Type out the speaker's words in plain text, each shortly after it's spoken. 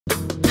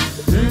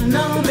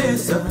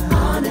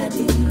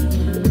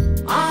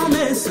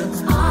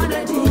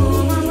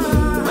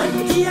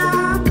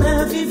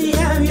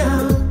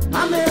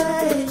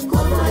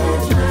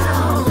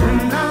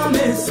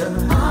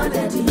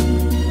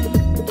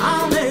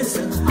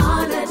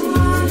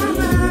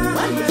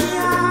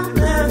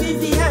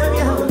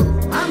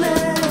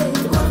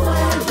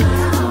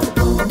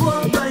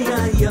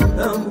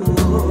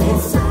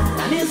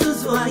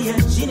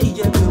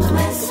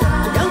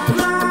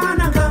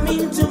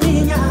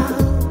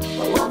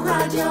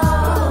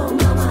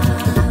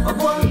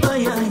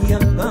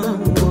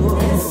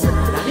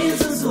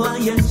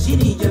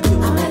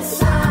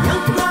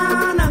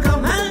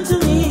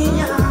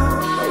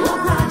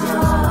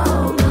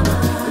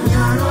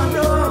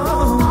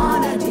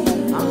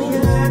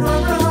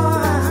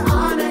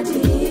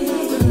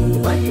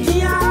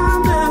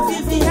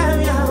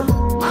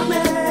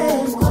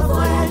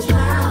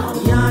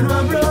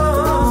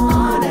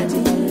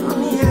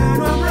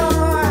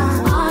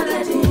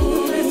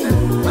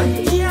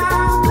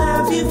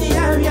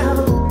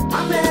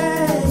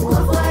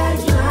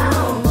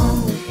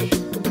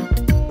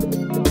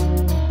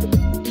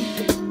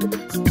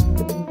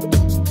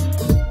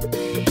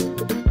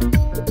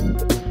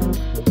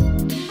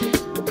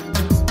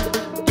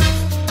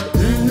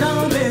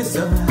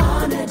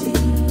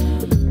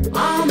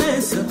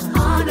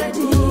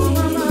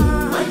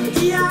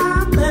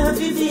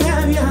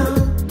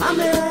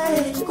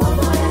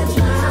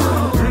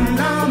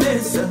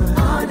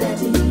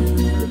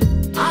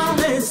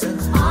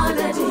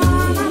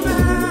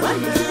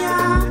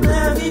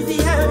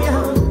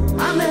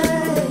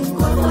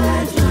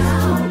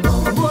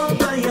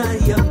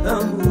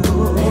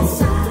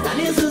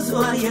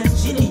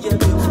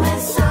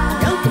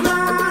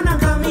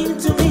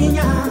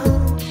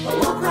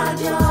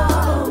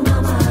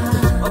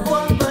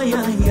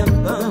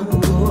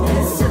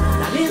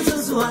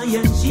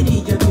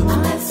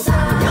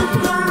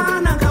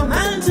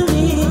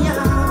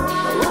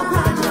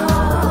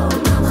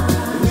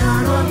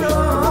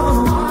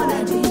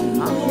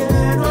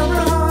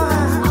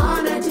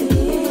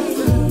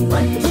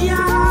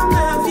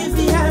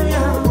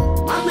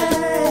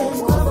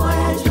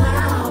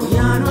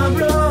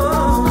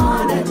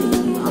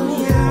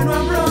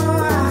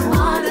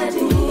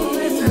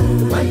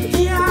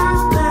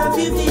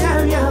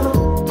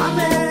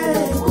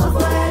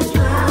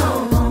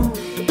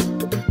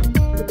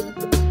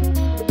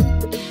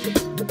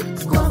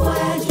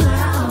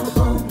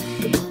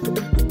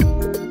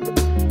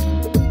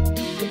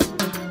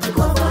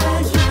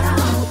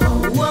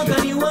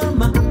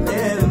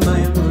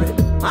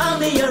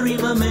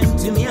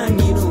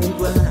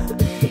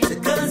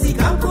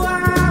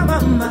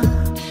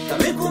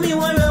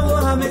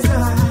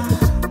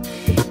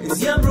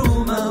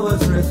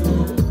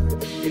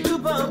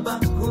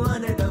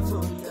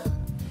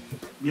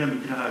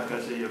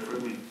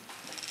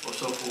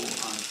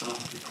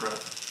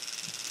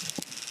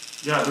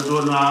Yeah, the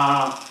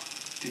donor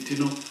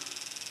Titino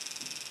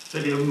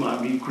said,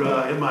 "Mammy,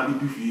 cry, Mammy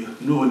Dufie,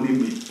 no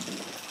name me,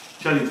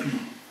 Charlie P."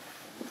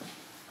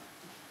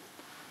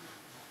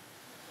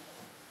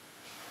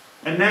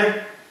 And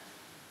then,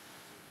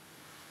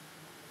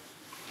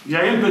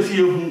 the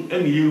embassy of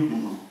any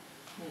you,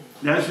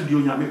 that's the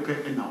only America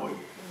and now.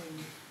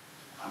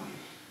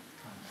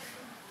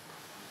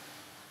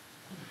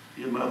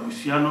 Yema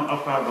Busiano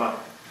Akua,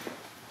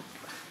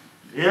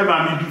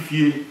 Mammy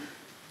Dufie.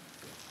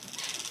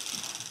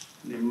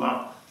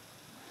 Nema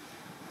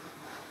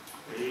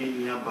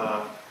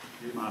Niaba,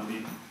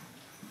 Mami,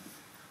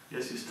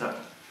 yes, sister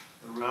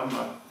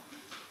Rama.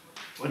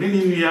 What in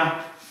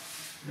India,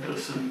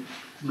 Nelson,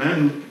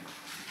 men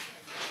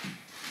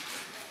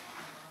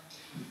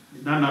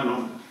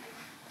Nana,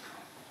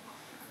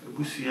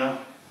 Busia,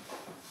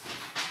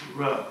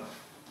 Ra,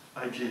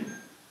 Ajin,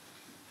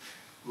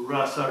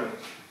 Ra, sorry,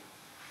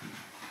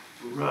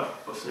 Ra,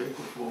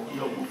 Oseko for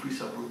your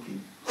office are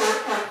broken.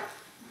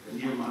 And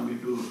your mammy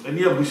do, and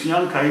your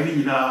Busian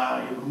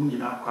Kailina, your moon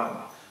in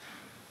Akua.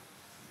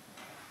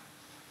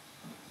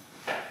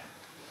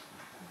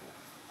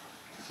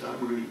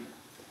 Sabri,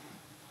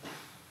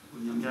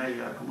 when you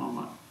die,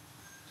 Mama.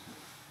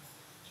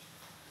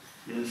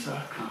 Yes,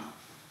 I come.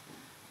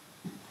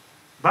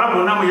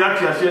 Bible now we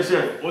actually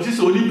said, was this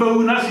only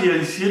Pawunasi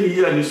and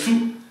Sieni and the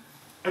soup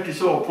at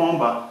his old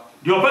pomba?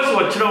 The opposite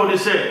what Children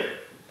said,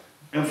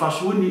 and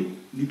Fasuni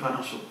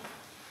Nipanaso.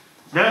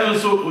 Then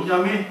also,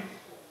 Ujami.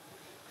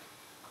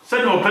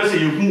 Said no person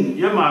you,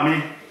 your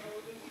mammy,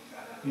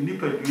 you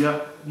nip a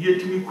dear, yet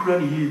to me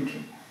cranny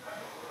yeti.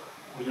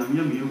 When you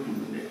mean me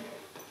open there.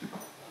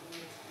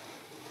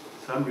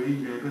 Somebody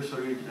never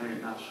sorry,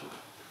 I answer.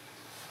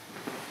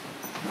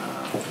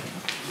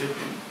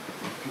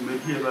 You may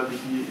hear about the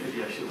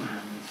Ediation.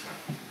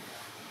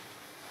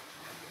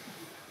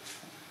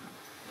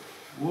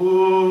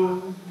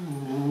 Whoa,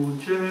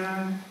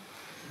 chair.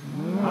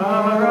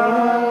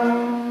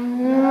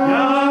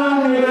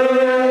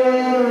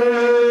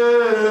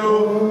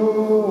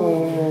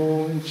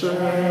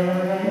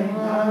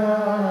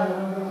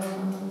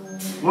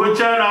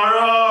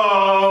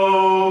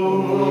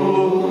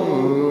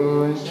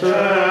 Church.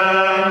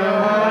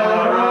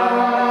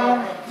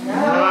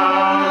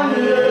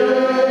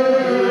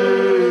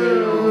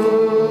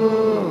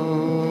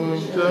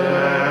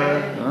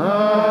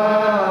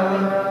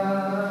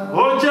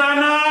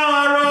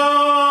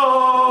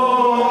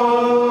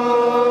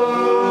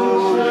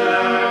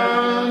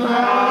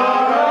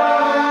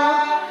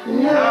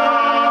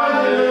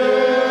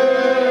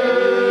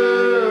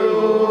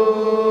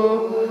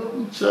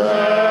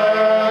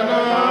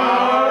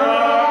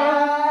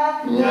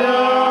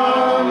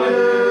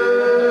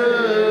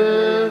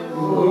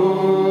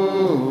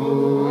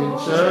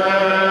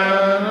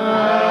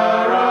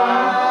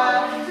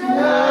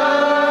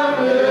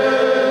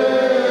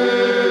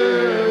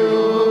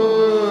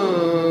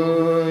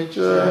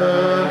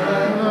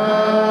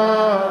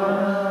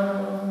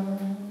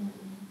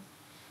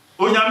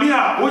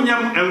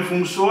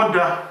 from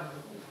soda.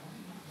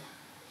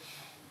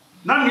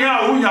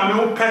 Nanya, who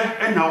yam pet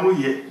and now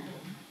ye.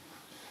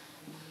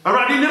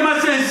 Already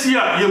never says here,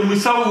 ye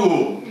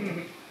musawo.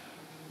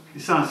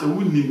 His answer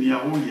wouldn't me a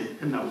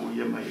woye and now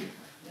ye may.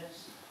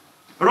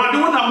 Already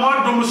when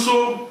I'm more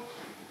so,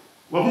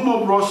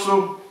 Wahumo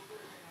Brosso.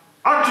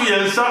 Atu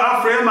yensa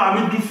afre ma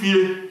mi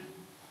Dufie.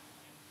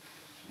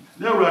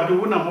 Na Awurade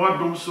wo na mo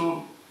adom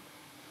so.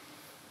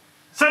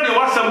 Se de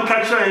wasam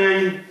kacha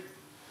yen.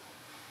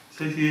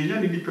 Se ye nya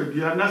ni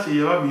nipadua na se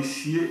ye ba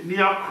besie ni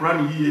akora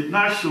ni ye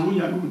na hye wo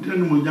nya no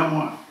dinu mo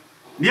nyamo a.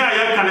 Ni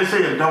aye ka ne se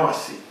ye da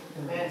wase.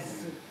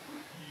 Yes.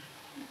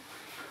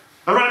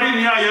 Awurade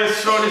ni aye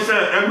so ni se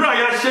ebra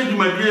ya hye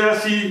dwumadua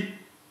asi.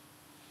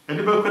 E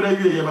de ba kwana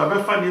wie ye ba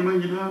be fa ne ma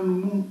nyina no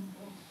mu.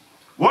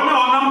 Wana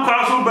onam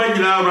kwaso ba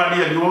nyina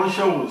Awurade ye won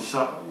hye wo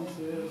sa.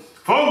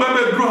 Fa ba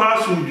be dru ha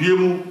so due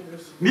mu.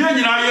 Ni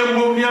nyina ye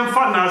mbom ni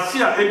mfa na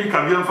ase a edi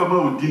kabia mfa ma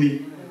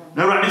odini.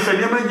 Na Awurade se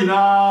ne ma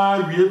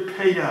nyina wie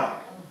peya.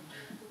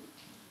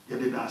 Ye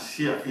de na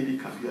ase a edi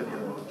kabia de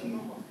ma odini.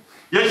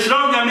 Ye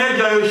hyira onyame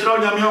agya ye hyira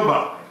onyame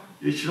oba.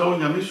 Ye hyira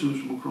onyame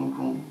sunsun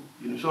kronkron.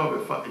 Ye so ba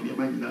fa ne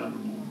ma nyina no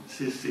mu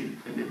sese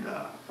ene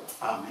da.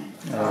 Amen.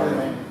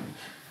 Amen.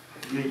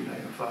 Ye nyina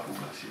ye fa ko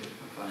kasi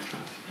fa.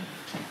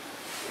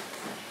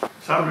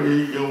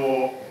 Sabre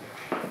yo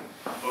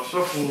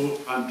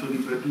Osofo Anthony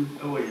Bedu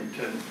ewo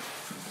yenten.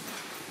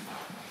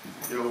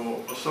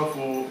 Yo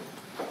Osofo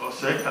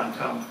Osei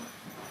Kankam.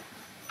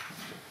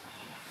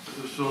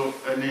 So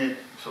any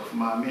sof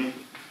mami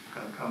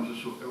Kankam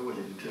so ewo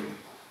yenten.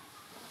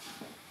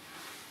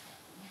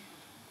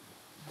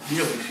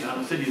 Dia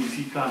busiano se di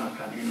sikana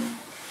kanino.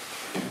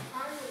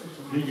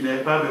 Ni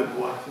na ba be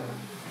boa.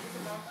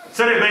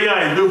 Sere be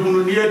ya e be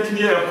hunu ni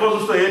atini e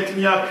kozo so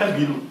yatini aka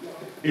biru.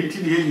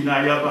 Enti ni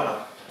nyina ya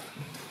ba.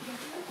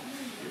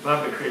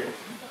 Ba be kre.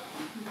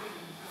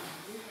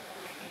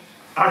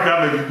 Aka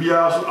me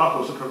bibia so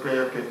akoso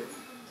kekeke.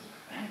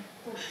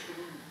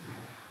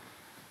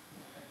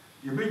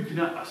 Ye be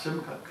gina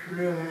asem ka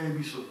kre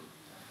bi so.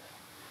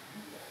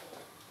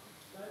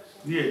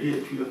 Ni e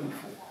die tuye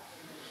hufo.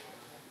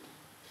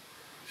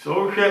 So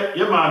hwe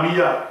ye maami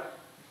ya.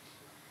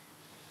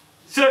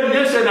 Se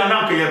ne se na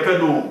nanka ye pe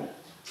no.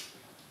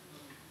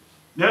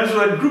 Nanso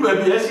adru ba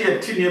bi ese ye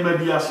ti ne ma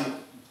bi ase.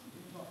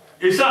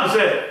 Esan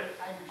se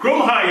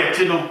krom ha ye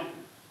ti no.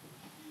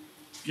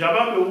 Ya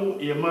ba be wo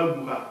ye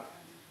magu ha.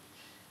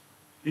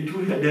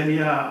 Itu ya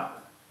dania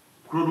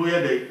krodo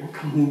ye dai o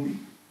kan ho bi.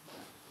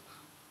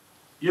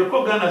 Ye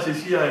ko Ghana se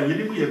sia ye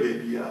ni mu ye ba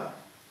bia.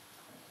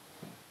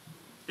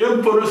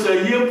 Empono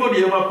se ye empono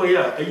ye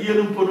makoya, e ye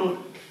empono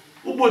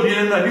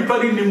ubodi na nipa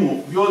ni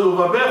nimu yo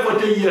over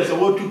 40 years e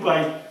wo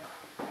tupai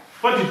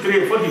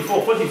 43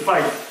 44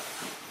 45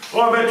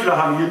 o betla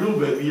ham ye nu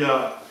ba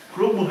bia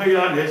krom ha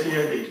ya na se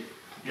ye dai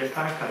ye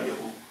kaka ye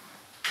ho.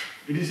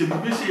 It is a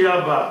BBC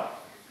ba.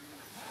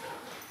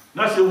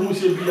 Na se hu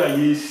se bia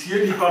ye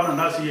sie nipa no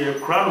na se ye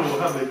kra no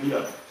ha ba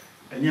bia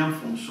enyam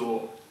fun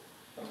so.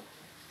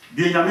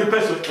 De nyame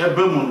peso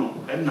ebemu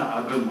no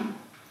na abemu.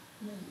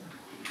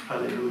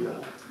 Hallelujah.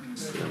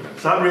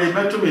 Sabre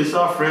meto me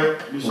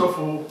safre mi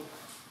sofo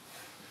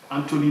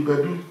Anthony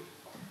Bedu.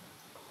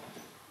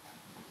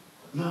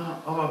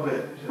 Na our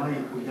bed my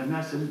ko nyame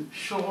asem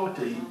short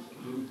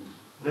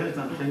less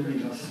than 10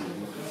 minutes.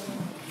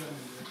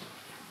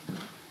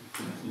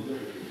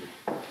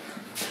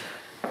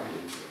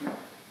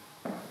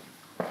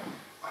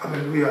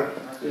 Hallelujah.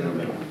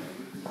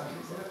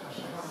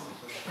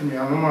 And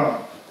Yamama,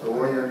 the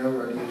warrior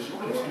never is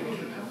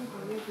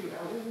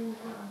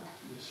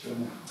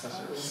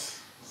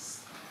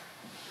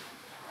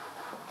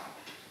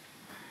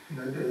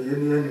the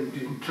Union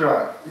didn't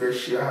try, yes,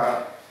 she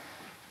had,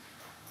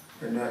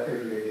 and that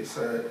area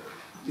said,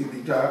 if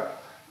you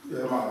got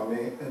your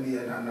mammy, any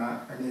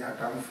anana, any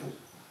atamfu,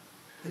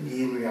 any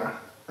Inria,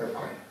 a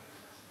coin.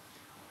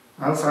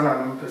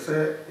 Ansana no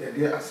pese ye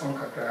de ason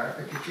kakra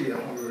ekichi ye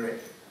ho were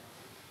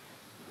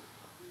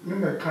me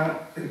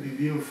meka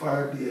ebibi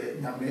mfa de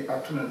nyame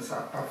atonensa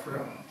afra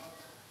ho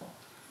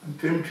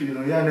mpempi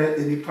no ya na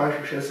enipa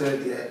hwehwe se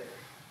de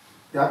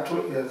ya to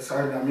ye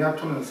sa nyame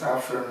atonensa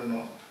afra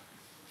no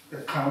ye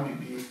kan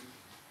bibi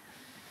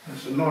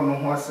nso no no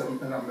ho asem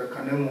na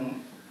meka na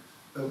mum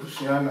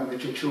abusua na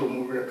mecheche o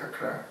mu were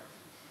kakra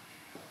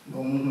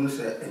no mu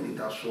se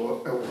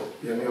enidaso ewo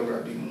ye na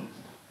Awurade mu.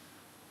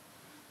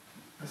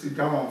 As it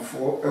comes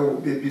for a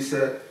baby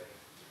said,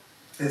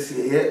 as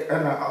a year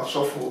and a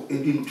shuffle a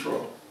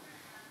intro.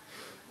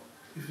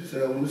 If you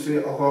say, I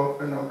say, oh,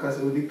 and I'll cast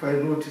a deep I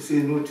know to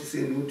say, no to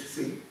say, no to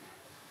say.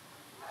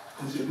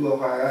 And so do a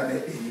higher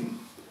name.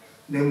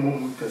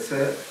 Name per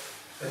se,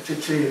 a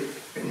chiche,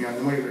 and you are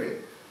no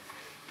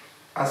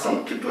as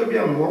some people be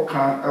and walk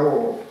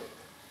on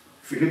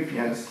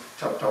Philippians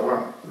chapter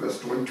 1, verse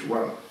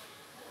 21.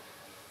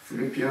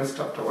 Philippians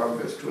chapter 1,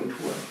 verse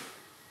 21.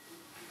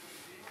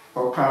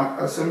 Or can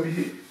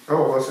assembly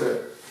was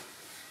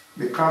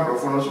the kind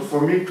of honor. So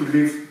for me to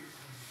live,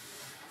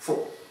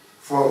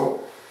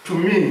 to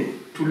me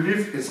to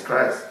live is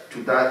Christ,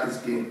 to die is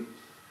gain.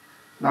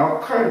 Now,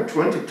 current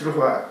 23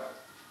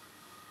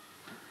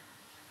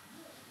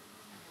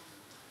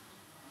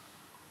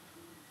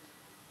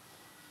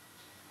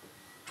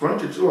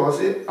 22 will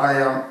say, I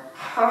am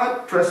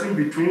hard pressing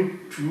between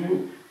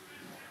two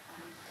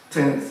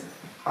things.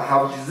 I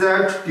have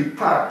desired to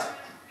depart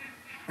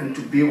and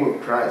to be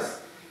with Christ,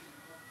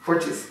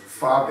 which is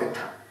far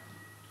better.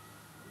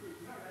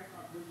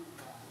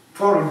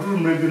 Paul do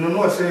maybe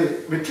no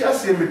say,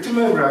 Metias,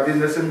 Metima,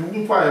 Rabin,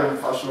 and Mumpire and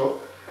Fasho,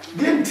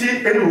 didn't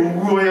he any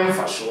woo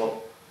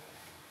Fasho?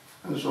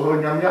 And so,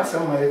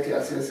 Yamasa, my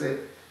Tias say,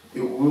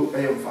 you will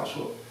aim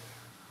Fasho.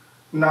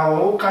 Now,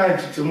 all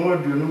kinds of more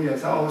do know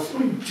as I was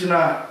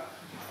Gina,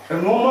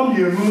 and woman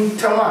you room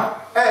tama,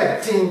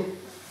 ting.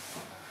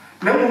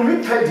 Never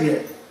me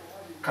pedier,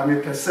 can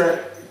be per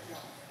se,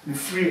 the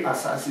free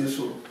assassin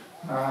so.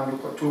 Now, I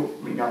got to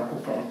me young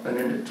coupon and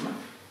in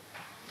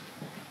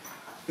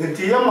it.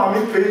 The young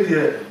mammy paid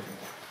here,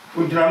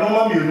 would not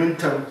know you room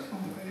tam.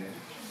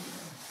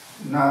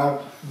 Now,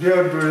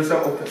 dear brothers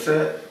are per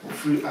se,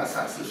 free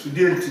assassin, so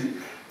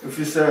didn't. If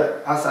you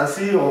say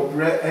assassin or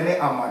bread any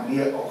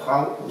amania or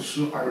how or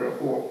soon I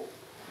recall.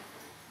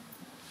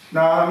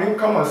 Now I mean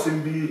come as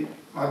in be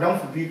Madame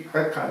for be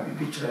can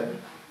be betrayed.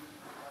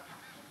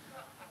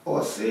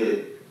 Or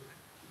say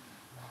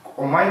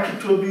or my kid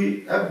to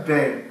be a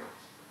band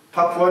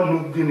Papua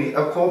New Guinea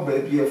a call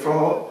baby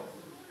for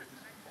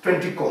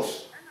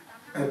Pentecost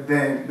a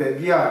band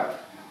baby a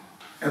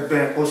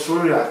band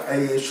Australia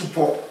a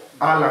support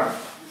Alan.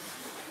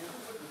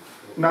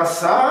 Now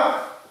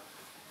sir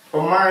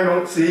or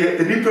mine see a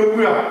little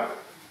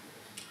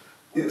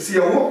we see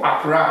a walk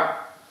Akua.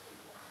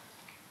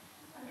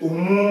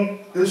 Umu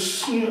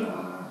is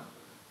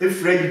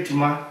if ready to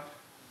ma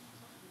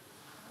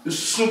is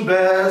soon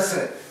bears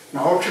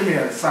now watch me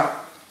and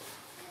sa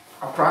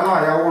a prana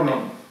I won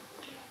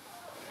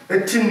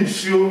a tin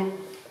is you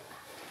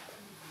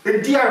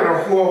a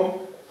dear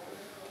home.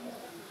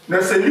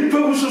 There's a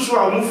little who so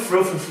I move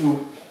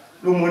fruitful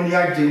no money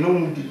I did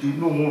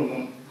no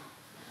more.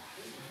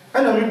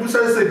 And I mean,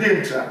 says the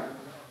danger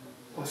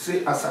or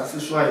say, as I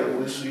say, I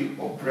will sweep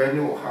or brand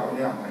or how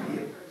near my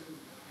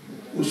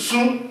ear.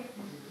 Soon,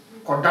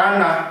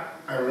 Kodana,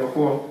 I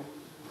recall.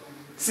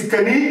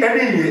 Sikani,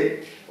 any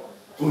year,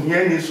 who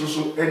hear me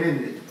so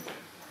any.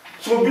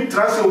 So be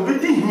trust or be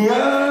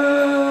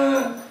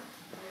here.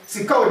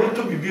 Sika will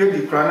to be beer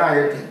the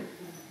crana.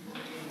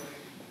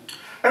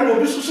 And will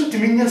be so to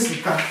me,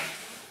 Sika.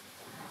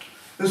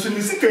 And so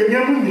the Sika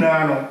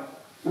Yamunano,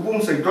 who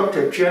won't say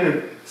Dr.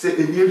 Chen. Say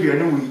a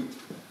year anyway,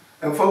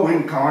 and for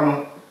wing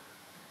Kano.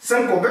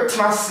 Some go back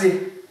say,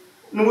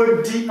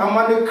 no deep a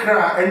money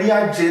cry, and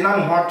ya Jane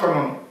and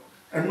Horton,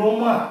 and no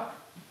more.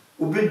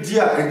 Obe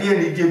dear, a dear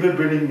need to be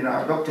bringing in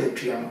our doctor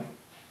piano.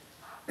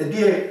 A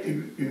dear,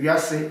 you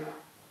say,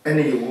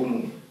 any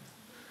woman.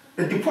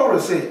 And the poor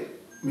say,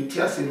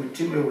 Mitias and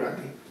Mitime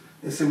Radi,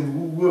 and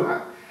some woo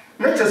her.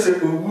 Let us say,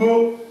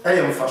 woo, I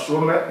am for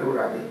so much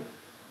already.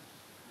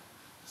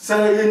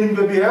 Say, any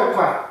baby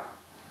Akua,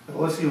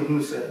 was you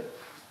who said.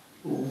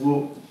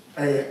 Who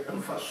I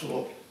am for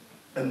so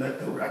and not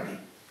already.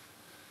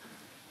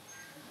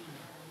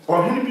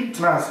 Or he be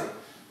transit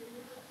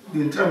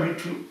the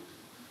intermediate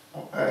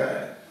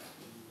a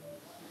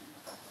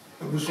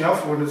bushia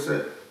for the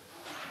said.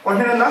 Or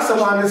he another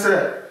man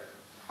said,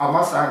 I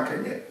must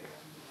anchor yet.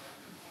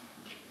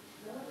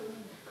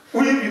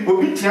 We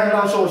will be Tiana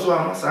also,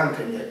 I must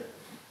anchor yet.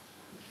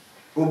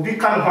 Will be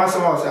kind of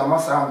house, I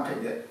must anchor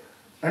yet.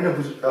 And it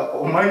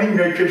was mining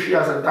nature she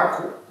has a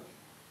duckle.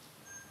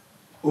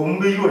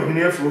 Umbe you are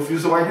here for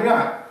so I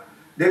hear.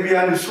 There be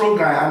an strong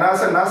guy and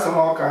as an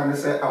assault and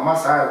say, I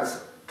must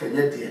ask, can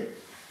you dear?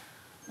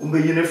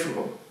 Umbe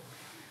uniform.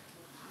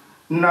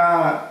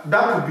 Now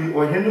that would be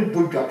or Henry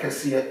Buddha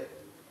Cassia.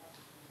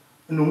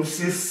 No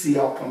see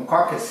upon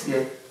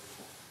Quackasia.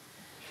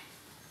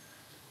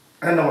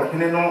 And our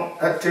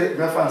Henno at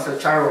reference a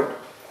child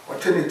or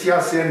Trinity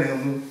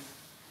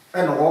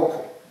and a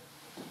walk.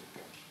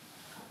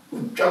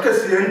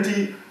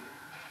 Jackassianti.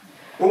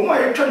 Oh,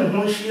 my turn,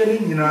 no, she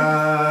and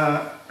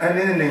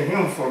then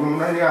him for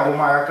many hours,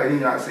 my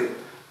carina say.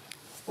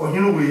 Or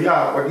you know, we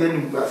are, or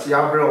then was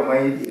Yabra,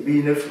 my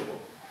being a fool.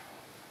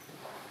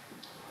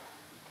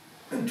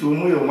 And to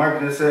me, your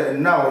Magnus said,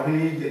 and now he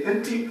need the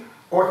empty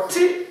or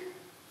tea.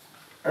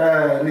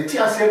 The tea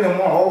I said, no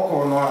more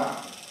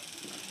alcohol,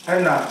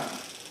 and now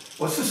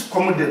was this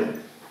commodino?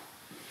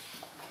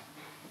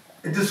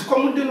 It is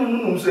commodino,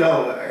 no, say,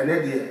 and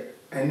idea,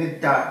 and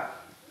it died.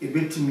 A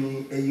bit to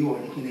me, a you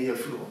in a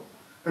floor.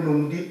 And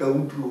only a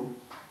woodrow,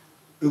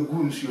 a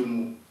goose you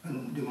know,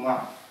 and the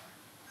man.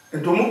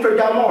 And to move a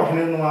damn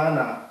in one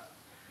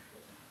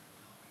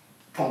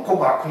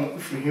KOFIBAAKO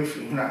if you hear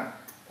from now,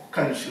 or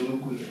can you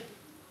go here?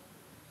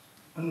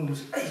 And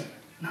was, hey,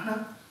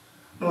 Nana.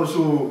 No,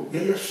 so,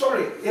 yeah,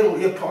 sorry,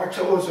 your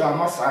torture also I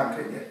must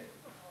anchor yet.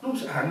 No,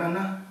 sir,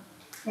 Nana,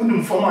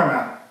 wouldn't for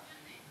mana.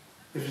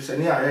 If it's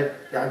any I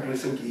had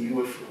to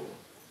you a floor.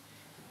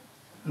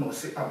 No,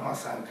 say, I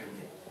must anchor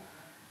yet.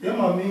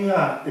 Yama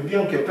mia, a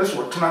bianca pest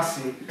or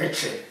classy, a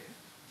check.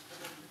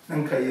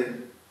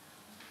 Nankayen.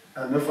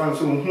 And the fans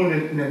who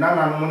in the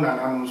Nana Mona,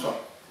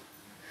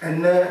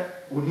 and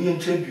there would be in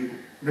tribute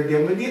that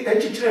there may be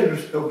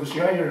educators of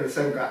Bushia and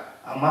Senga.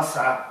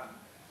 amasa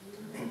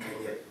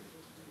nkanye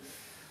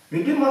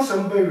me di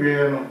masam ba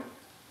wie no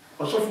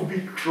osofo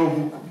bi tro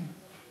book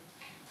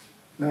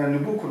na ne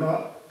book na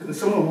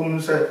some of them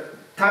said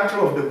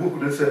title of the book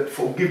they said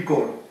forgive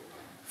God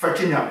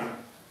fachinyame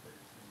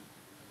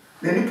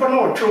na nipa na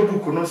o tro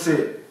book no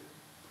say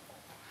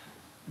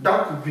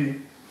that could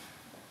be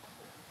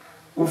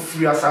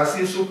ofri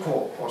asase so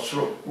ko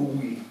osoro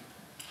owi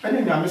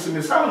ene nyame se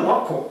me sam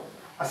wako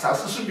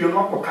asase so bi no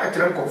akọ ka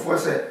kire nkofo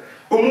se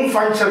omu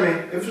fa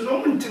ncheme efiso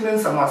mu ntime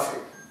nsamase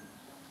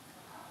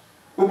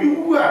obi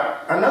wu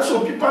a anaso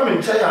pipa me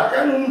nche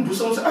ya enu mbu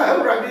so se ah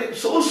Awurade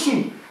so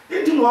soon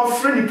edi no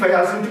afre ni pa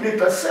ya se ntime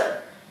pese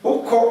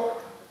okọ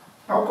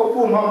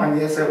akọpo mama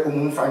ne se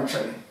omu fa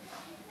ncheme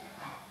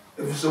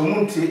efiso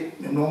mu nti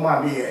ne no ma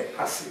me ye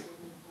ase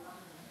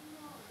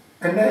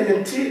ene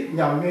yenti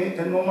nyame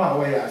eno ma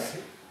wa ya ase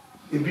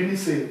ebi ni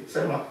se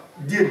ma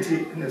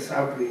dienti ne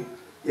sabre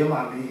ye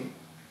ma me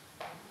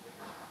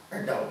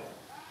edaw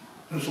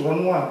nso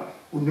wono a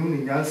onim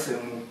ni nyansa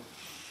mu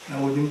na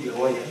wodim de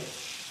hoye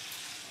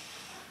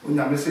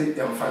onyame se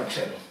yamfa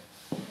che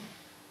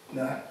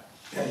na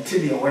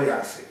yenti de hoye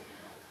ase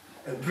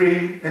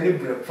ebre ene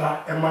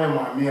brepa e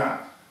ma me a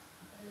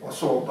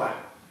woso oba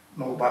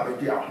na oba be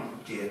di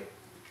ahomje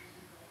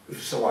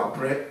so wa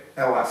bre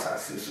e wa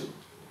asase so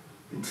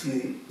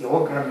nti ye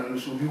wogana no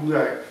so bi wu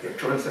a ye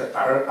tro se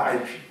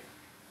RIP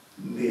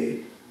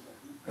ne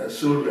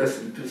so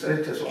rest in peace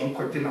it is on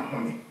kwati na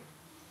home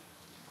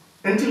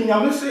enti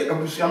nyame se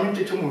abusuame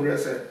tete mu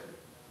rese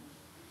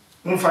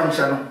mfa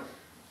ncha no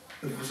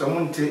abusuame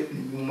nte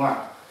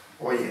nyuma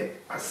oye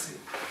ase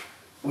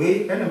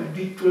we ena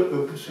bi to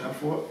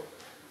abusuafo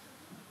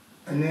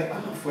ene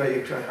anafo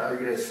ye twa ha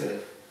rese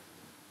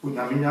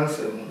unyame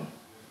nyansa mu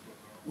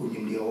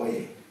onyimde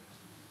oye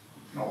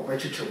na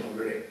obechiche mu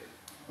re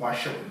wa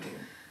shawdin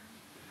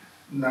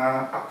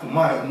na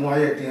akuma emu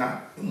aye din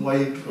a emu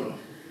aye duro no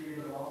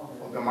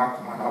obema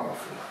akuma na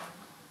abafo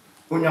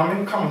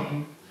onyame nka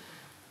ho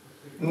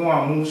no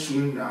a mu su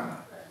nyana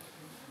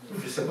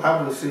ifise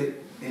Bible say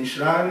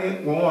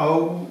enshirane won a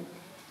owu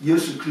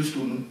Yesu Kristo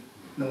mu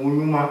na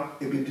wonuma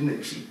ebedi na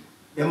chi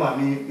ye ma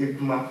me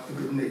eduma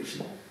ebedi na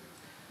chi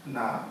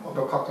na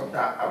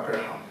obekwakoda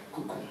Abraham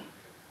kuku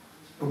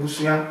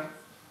obusuya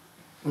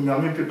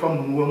onyame pepa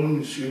mu wo mu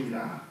nsuo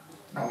nyina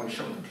na won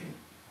shawdin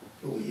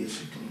o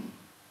Yesu din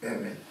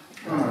amen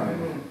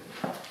amen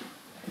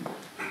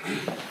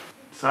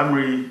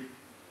summary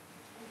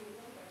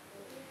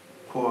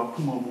ko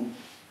akumamu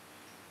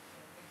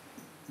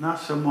na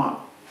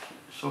semwa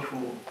sofo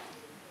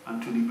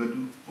Anthony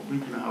Badu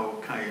obigina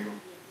hawo kai no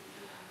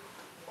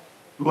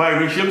wa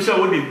rehiem se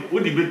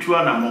wodi betu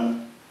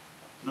anamon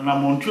na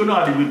namontuo no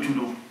ade betu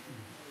no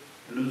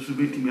eno so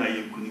betimi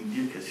ayenkuni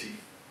die kesi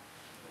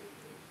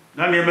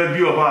na ne ba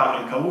bi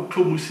oba nka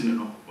woto musini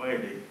no wa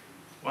yede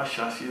wa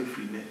hyase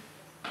afri ne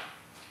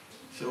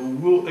se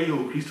wo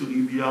ayo Kristo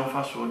ni bia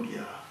mfa so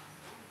dia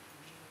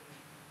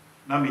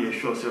na me ye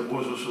sure se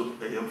bozo so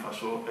e mfa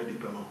so edi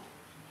bema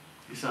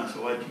isan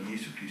so wa di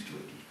Yesu Kristo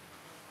edi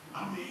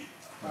amen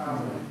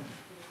amen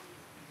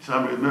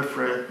sabe me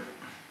frère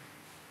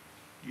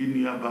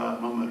yini aba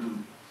Mamadou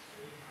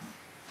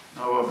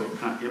na wa be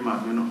kan ye ma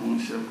me no ho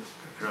nsem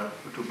kakra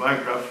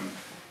autobiography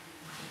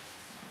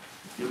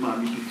ye ma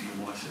mi Dufie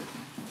mo ase.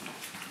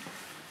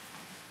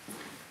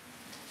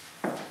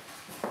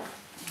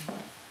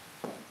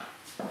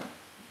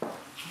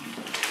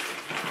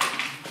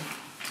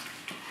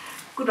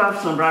 Good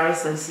afternoon,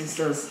 brothers and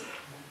sisters,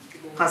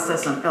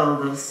 pastors and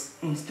elders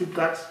in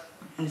Stuttgart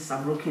and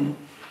Saarbrücken.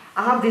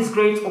 I have this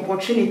great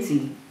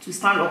opportunity to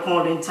stand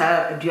upon the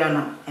entire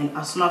Aduana and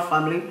Asuna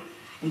family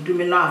in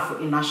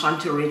Duminaf in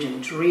Ashanti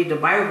region to read the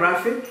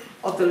biography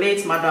of the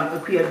late Madame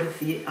Akua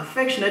Dufie,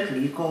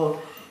 affectionately called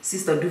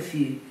Sister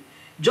Dufie.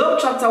 Job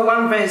chapter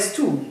 1 verse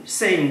 2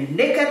 saying,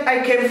 "Naked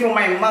I came from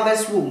my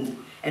mother's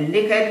womb, and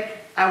naked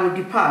I will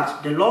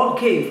depart. The Lord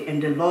gave,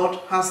 and the Lord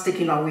has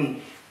taken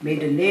away. May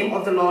the name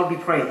of the Lord be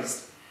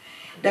praised."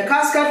 The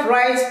casket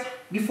right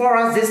before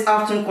us this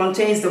afternoon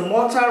contains the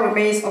mortal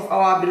remains of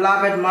our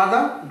beloved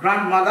mother,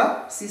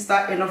 grandmother, sister,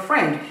 and a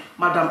friend,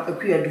 Madame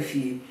Akua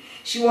Dufie.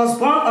 She was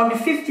born on the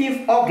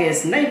 15th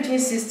August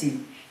 1960.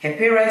 Her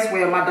parents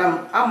were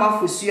Madame Ama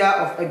Fusua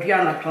of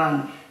Aduana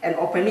clan and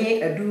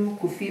Openi Edu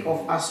Kofi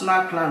of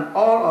Asuna clan,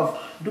 all of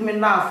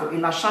Duminafo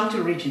in Ashanti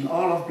region,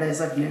 all of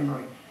blessed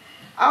memory.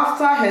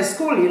 After her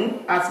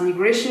schooling at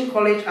Migration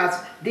College at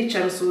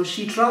Dichenso,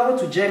 she traveled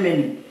to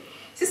Germany.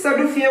 Sister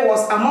Dufie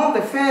was among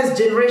the first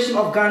generation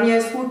of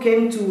Ghanaians who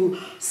came to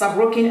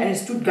Saarbrücken and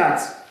Stuttgart.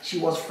 She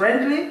was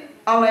friendly,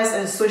 honest,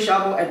 and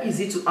sociable, and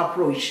easy to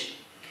approach.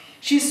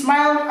 She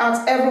smiled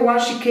at everyone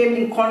she came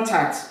in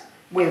contact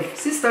with.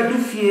 Sister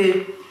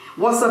Dufie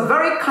was a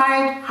very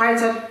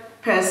kind-hearted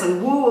person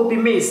who will be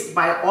missed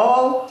by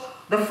all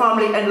the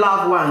family and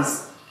loved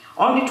ones.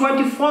 On the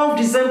 24th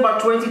December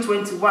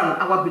 2021,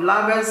 our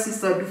beloved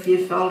Sister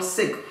Dufie fell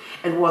sick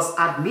and was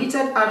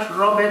admitted at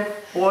Robert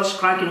Bosch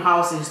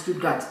Krankenhaus in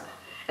Stuttgart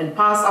and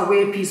passed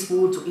away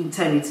peaceful to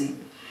eternity.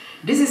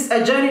 This is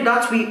a journey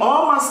that we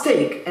all must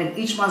take, and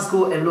each must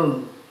go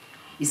alone.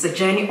 It's a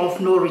journey of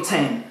no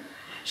return.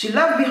 She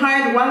left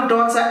behind one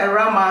daughter,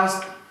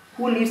 Eramas,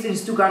 who lives in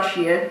Stuttgart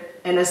here,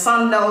 and a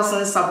son,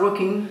 Nelson,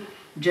 Saarbrücken,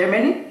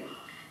 Germany,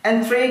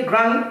 and 3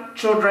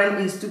 grandchildren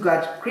in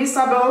Stuttgart,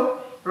 Christabel,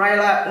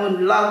 Ryla,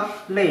 and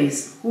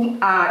Lovelace, who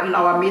are in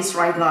our midst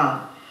right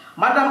now.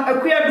 Madam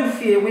Akua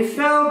Dufie, we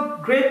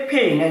felt great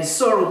pain and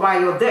sorrow by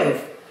your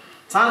death.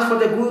 Thanks for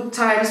the good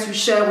times you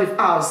share with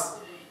us.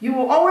 You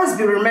will always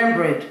be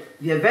remembered.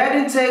 Wir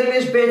werden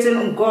täglich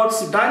beten Gott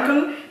zu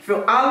danken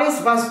für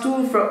alles, was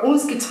du für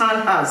uns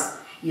getan hast.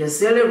 Ihr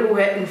Seele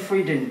ruhe in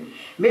Frieden.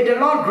 May the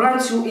Lord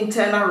grant you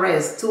eternal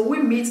rest till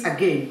we meet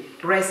again.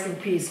 Rest in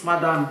peace,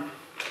 Madam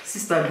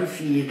Sister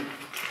Dufie.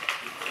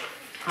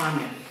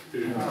 Amen.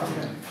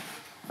 Amen.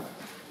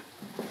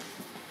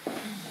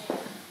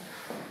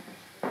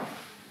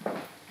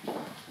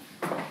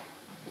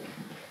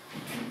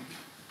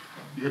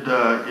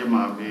 Yeda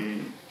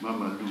Emame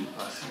Mama Lu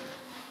Asi.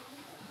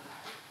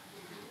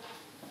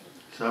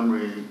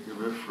 Samre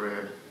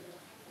Fred.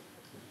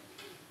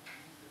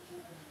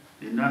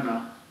 The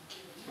Nana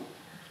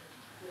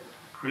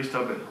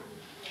Christabel.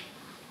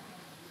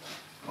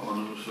 I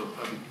want to also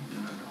have it.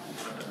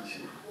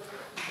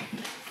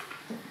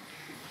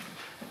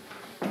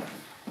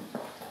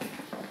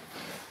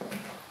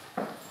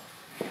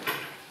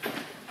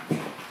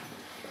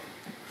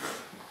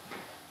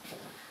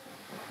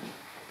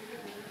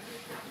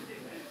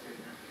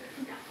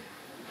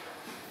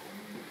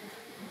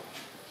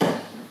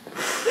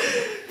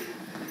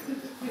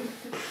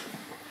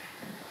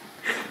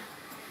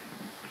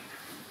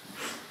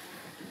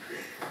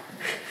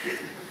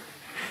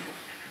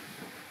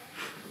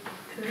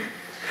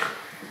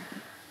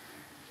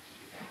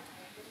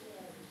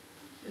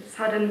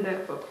 Sudden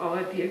death of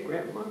our dear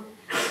grandma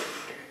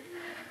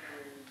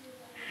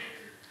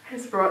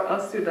has brought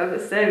us to the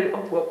understanding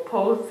of what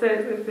Paul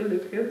says in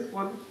Philippians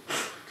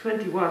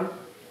 1:21.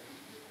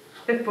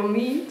 That for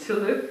me to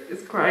live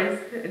is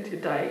Christ and to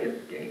die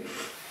is gain.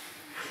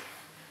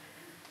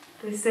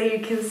 They say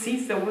you can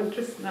see someone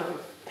just now,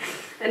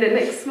 and the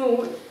next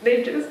moment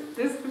they just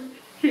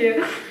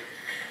disappear.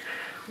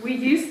 We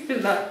used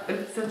to laugh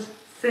at such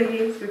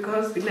sayings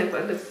because we never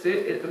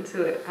understood it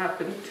until it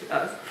happened to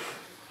us.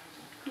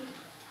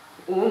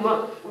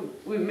 Oma,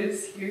 we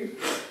miss you.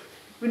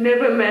 We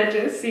never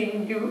imagined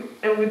seeing you,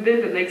 and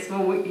within the next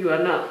moment you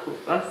are not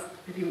with us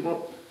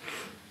anymore.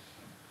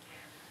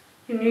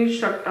 Your news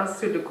shocked us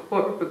to the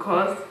core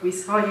because we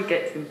saw you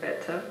getting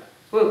better,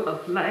 full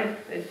of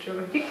life and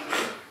joy.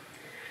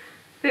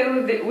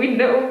 Little did we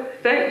know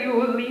that you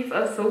will leave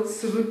us so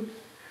soon.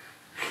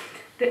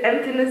 The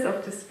emptiness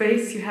of the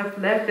space you have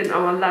left in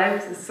our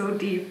lives is so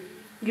deep.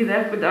 You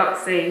left without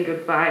saying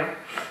goodbye.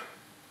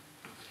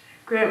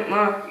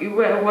 Grandma, you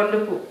were a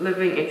wonderful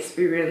living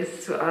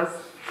experience to us,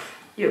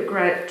 your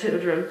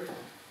grandchildren.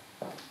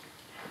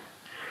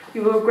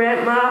 You were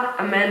grandma,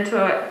 a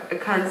mentor, a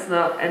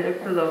counselor, and a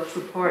pillar of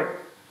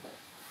support.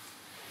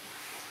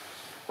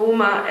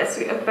 Oma, as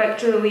we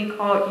affectionately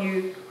called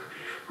you,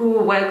 who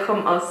will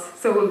welcome us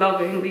so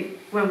lovingly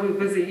when we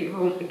visit you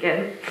home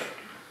again,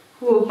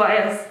 who will buy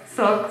us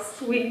socks,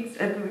 sweets,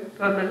 and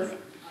McDonald's,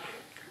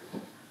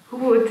 who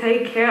will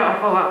take care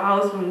of our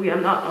house when we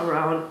are not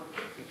around.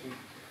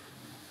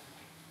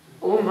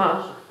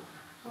 Oma,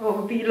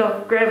 our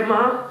beloved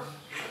grandma,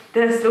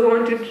 there's no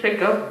one to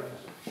check up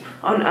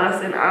on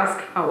us and ask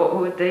how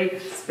our day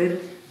has been.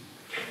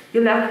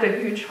 You left a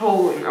huge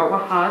hole in our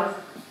hearts.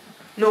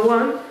 No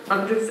one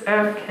on this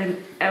earth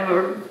can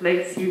ever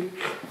replace you.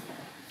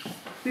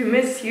 We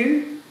miss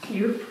you,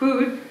 your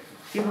food,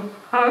 your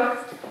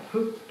hugs,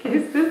 your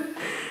kisses,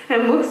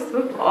 and most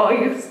of all,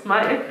 your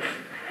smile.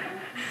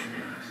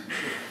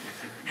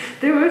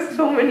 There were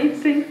so many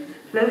things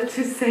left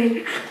to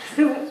say,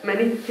 so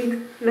many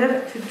things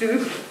left to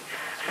do.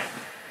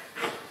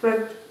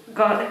 But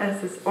God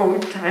has His own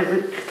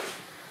timing.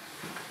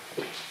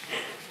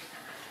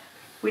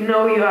 We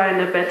know you are in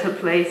a better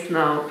place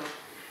now.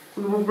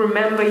 We will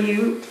remember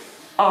you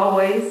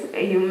always,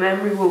 and your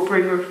memory will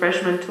bring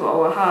refreshment to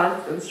our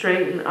hearts and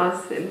strengthen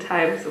us in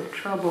times of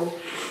trouble.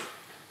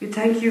 We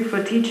thank you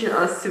for teaching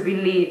us to be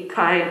neat,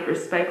 kind,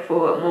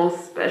 respectful, and most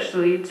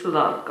especially to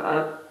love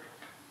God.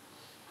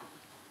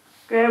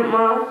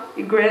 Grandma,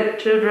 your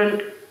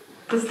grandchildren,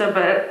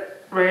 Christabel,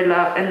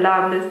 Rayla, and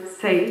Lamis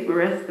say we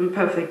rest in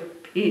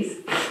perfect peace.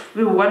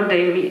 We will one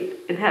day meet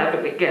in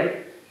heaven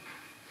again.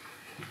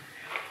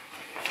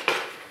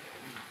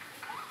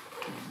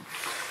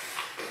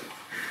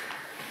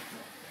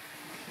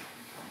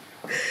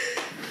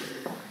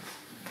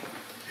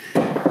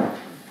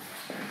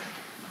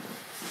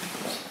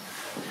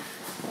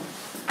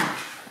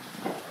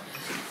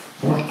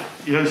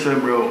 Yes,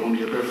 I'm real on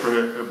the other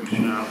friend,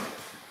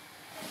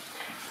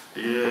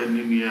 yeah,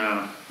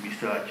 Nimia,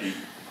 Mr. G.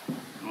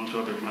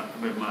 Also, the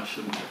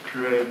Master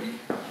Trade.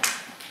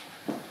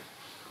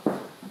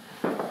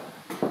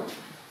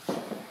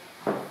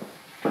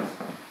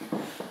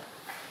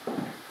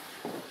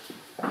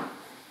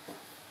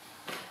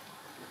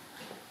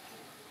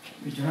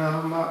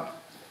 Bijama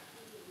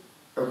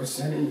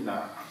abusua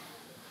na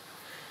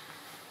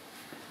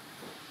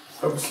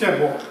abusua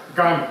bo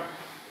Ghana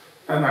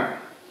ana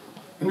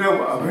ina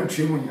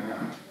abantue mu nyina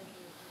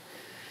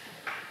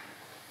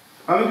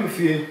am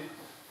Dufie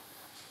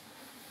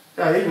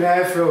ta ina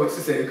afro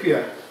sise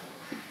Akua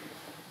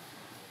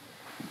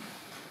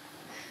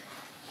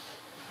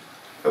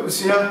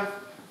abusua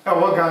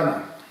ewo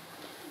Ghana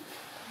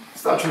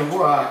start no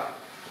bo a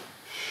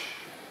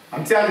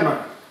anti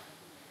anima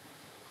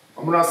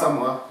omuna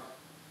Samoa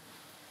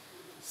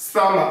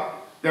Sama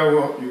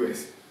yawo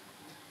US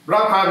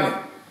Black Army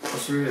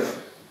Australia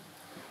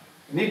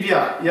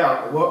Nidia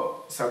ya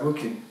wo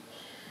Sagokin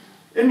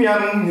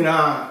emianum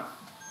nyina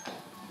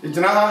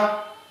ejina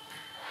ha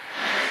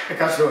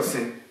ekasho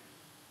se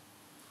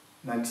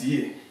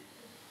nantie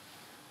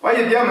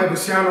waye dia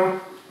mabusua no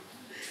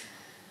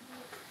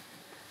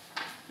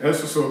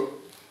eso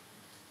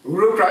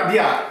urokra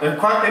dia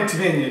enkwa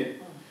entibenye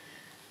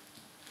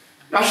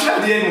na hira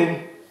dia mu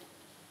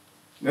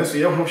naso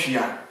ye ho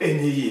hwia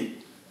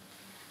enyiye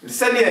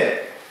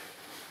sɛdeɛ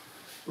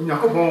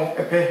Onyankopɔn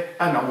ɛpɛ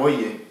ana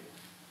wɔyɛ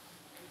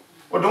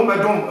ɔdɔm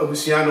bɛdɔm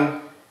abusua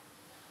no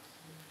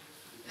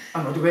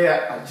ana ɔde bɛyɛ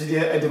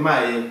agyedeɛ ɛde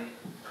maaɛ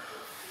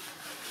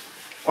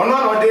ɔno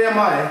ana ɔde yɛ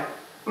maaɛ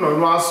na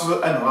ɔno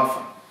aso ana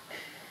wafa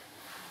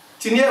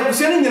nti ne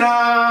abusua no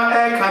nyinaa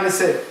ɛka ne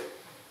sɛ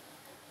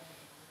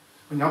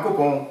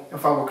Onyankopɔn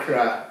ɛfa wo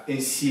kra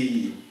ɛnsie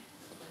yie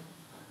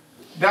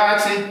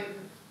daakye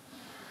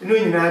no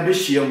nyinaa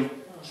bɛhyia mu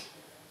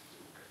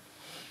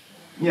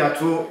ni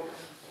ato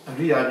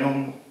ariya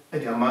nyom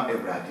edama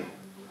ebrade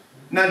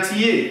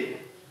nantiye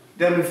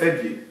dem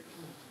fedie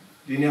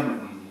de ni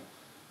amani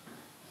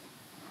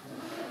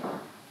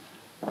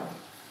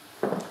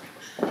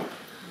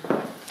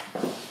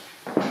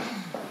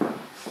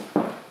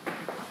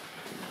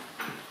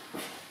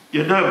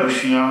yeda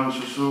abusua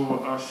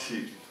so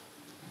ase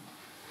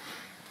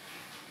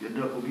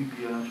yeda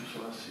obibia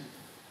so ase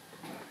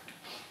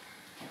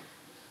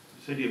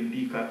se de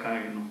bi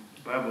kakai no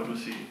Bible no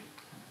say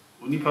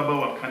onipa ba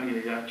waka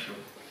ne ya akyew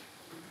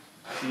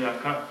si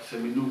aka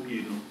semino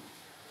bi no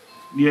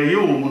ne ye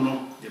wo mu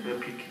no ye be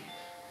piki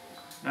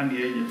na ne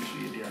ye so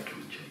ye de ato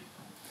nche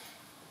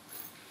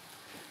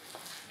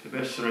ye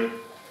be sre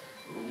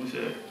o mu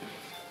se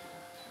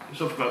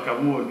so fuka ka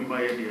mu obi ma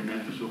ye de na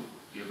so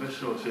ye be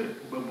sre o se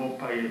be bo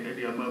pa ye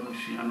de ama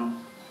busua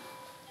no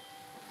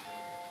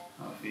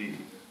afi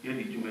ye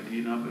di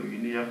jumadi na ba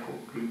wi ne yakọ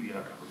kribia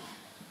ka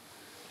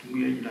mu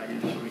ye nyina ye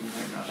so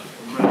nyina na so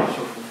mra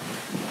so fu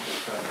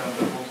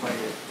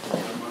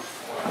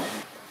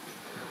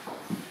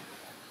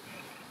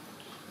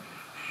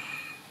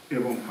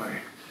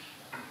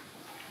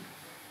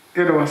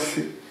Era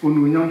wase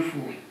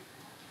onunyamfo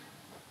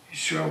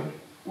Israel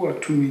wo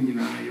atumi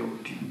nyina ya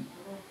odi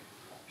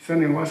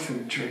sane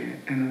wasem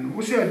kyerɛ ɛno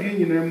wo sɛ ade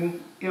nyina mu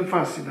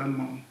yɛmfa aseda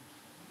ma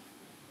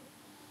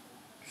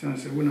sane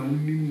sɛ wo na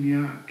wonim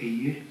nia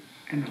ɛyɛ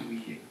ɛna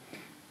woyɛ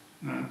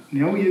na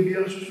nea woyɛ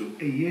bia so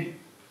ɛyɛ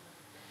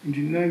nti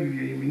na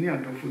wie me ni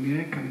adɔfo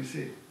ne kan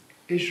sɛ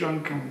Israel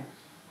kan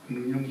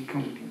onunyam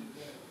kan di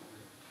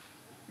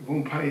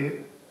bon paye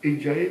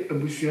ejaye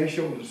abusua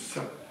hyɛ wo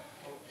nsa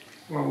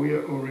wa we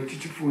ɔre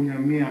titifo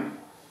nyame a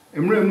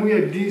emre mu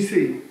yɛ din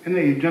sei ɛna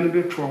yɛ dwane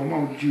betwa wo ma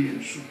wo gye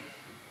nso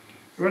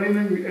wani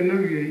na ɛna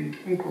wie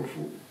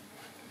nkɔfo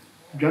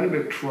dwane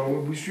betwa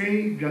wo abusua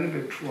yi dwane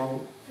betwa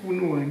wo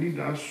wono wa ni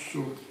da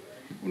so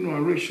wono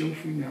ɔre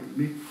hyɛmfo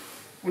nyame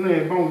wono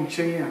yɛ ba wo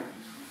nkyɛn a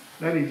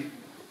dali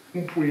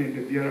mpo yɛ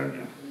da biara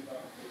da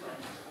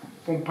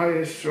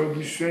pompaye so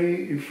abusua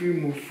yi efiri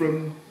mo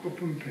from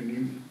kopum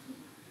panim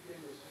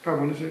pa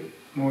bo no sɛ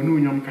ma ɔno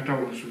nyam kata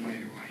wo so ma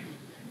yɛ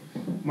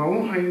ma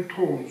wo han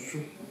to so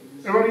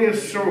ɛwɔ yɛ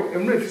so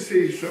emre ti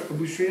sɛ so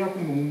abusua ya ko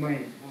mo mai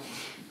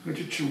na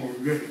titi wo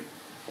wɛ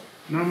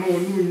na ma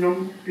ɔno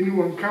nyam ini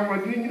won kan wa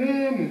de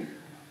nyina mu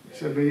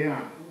sɛ be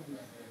ya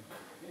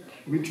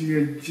witimi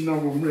agina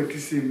wo mre ti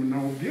sɛ mu na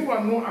obi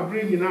wa no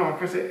abre nyina wa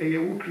ka sɛ ɛyɛ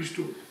wo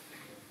Kristo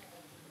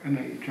ana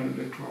itwan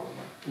be to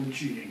awa o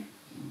ji yen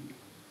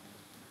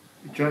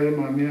itwaye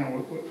ma me a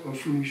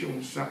ofuru hye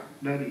unsa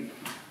dali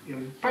ya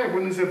pai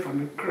woni sɛ fa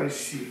me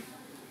krasi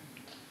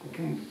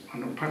kopum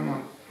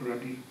anopana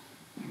radi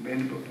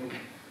mbeni bobo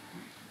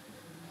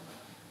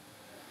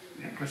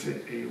ya kase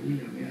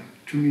wunya me a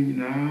tumi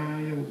nyina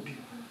ya obi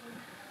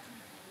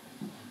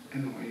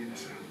eno ayi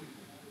nsa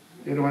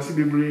ya do wase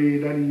bebre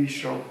dali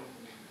yisho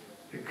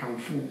e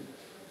kanfu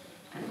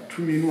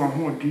tumi no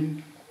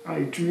ahodin a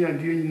tumi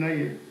ade nyina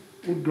ye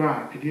odo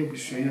a ede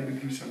abusua ya be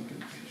do something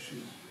so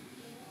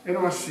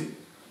eno wase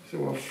se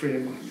wa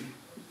frɛ ma me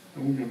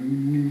na wunya me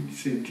ni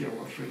senti a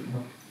wa frɛ na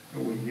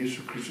wo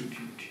Yesu Kristo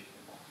ti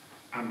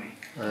amen.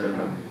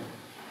 Amen.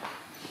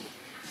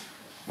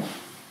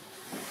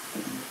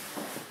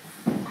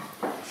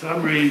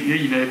 Samri ye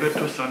nyina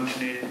beto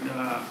santene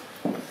na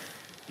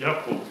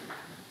yako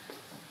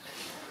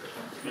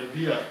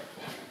bebia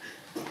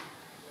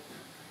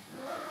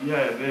ya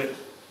ebe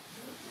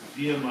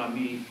die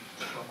mami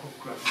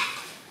akokra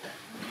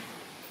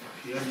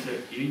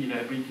fiance ye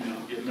nyina be nyina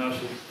ye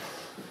naso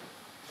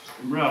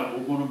Mra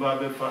ogono ba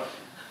befa.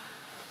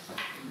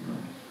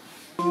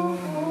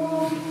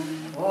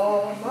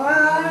 Oh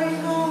my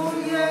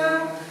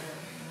yeah,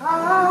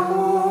 I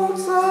want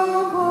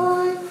some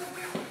boy,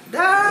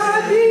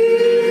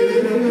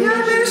 Daddy,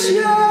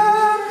 Yameshia,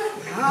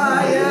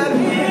 I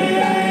am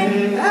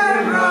in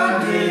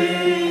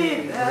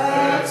Eradi,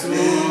 that's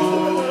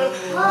all.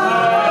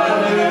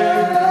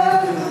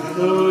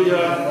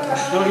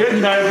 Hallelujah. No,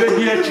 yet I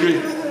beg you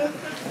actually.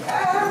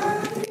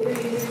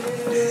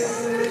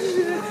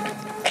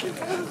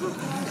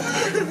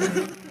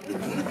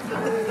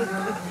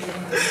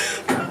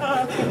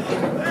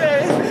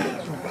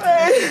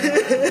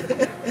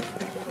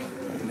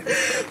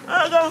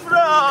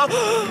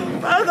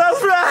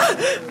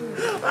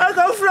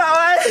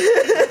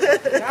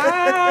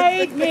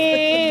 Guide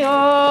me,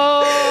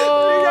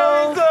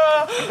 oh,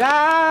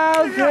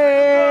 thou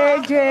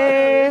great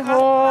Jehovah,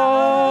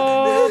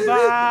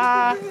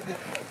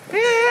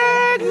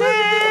 lead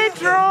me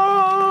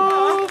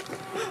through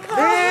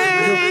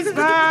this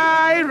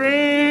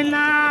barren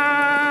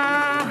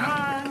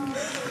land.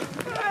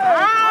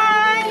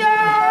 I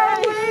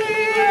am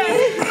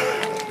weak,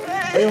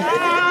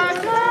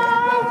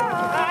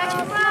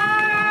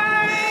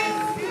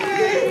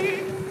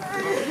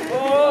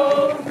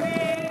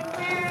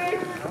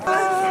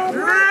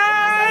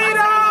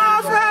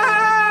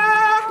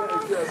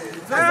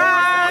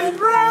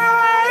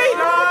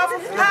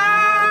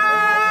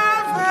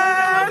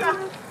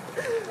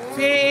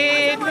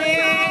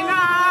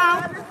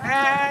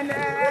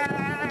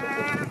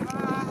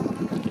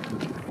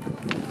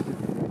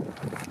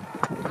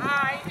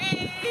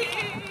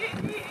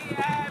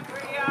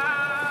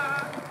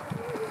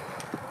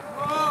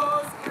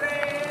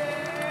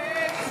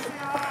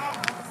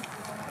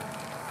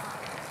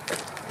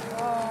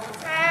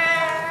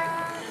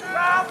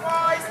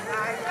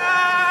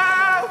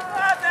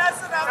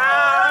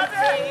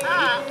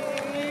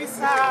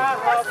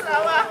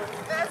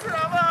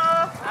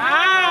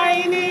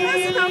 I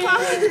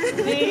need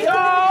thee, oh,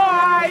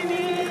 I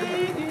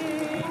need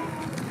thee.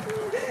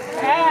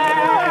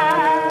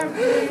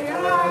 Every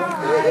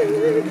hour I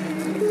need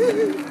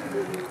thee.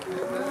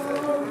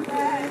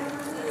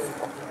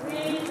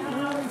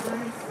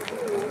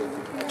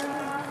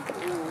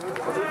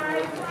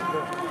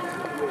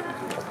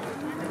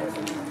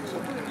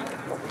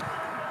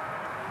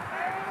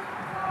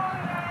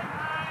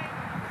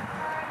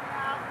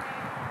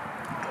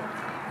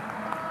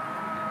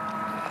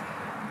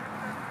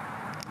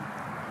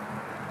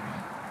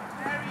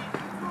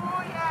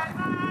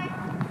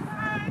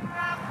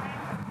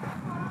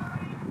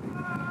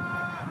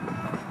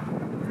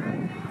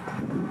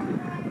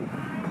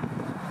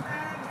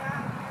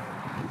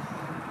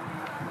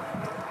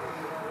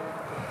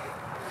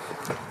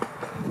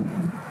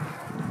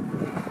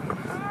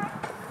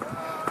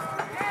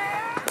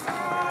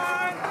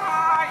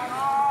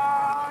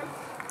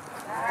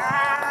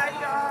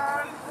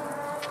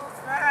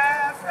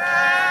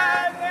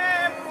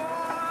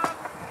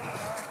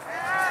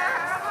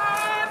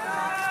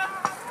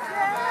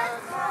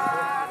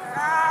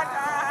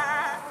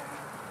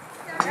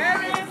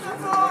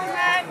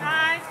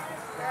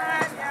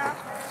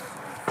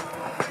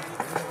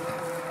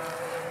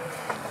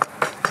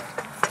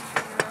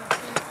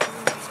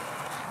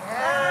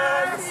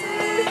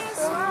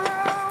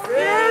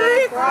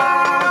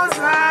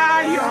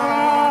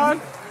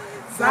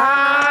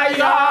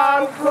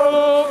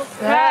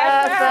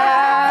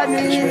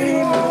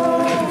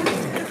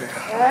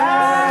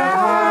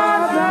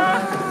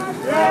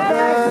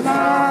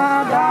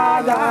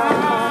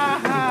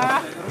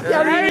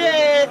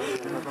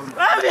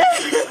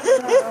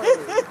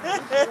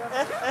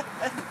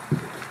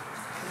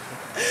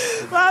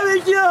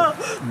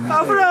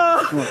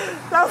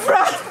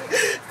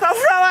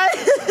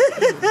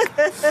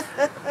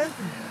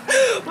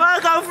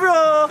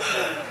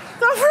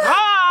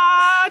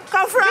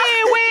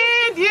 Be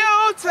with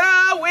you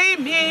till we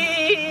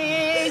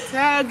meet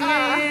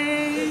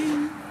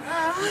again.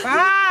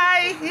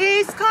 By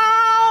His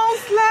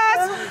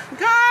counselors,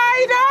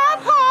 guide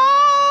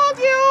uphold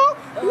you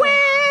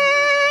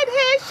with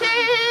His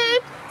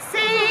sheep,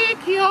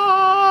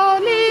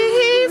 securely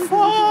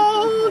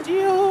fold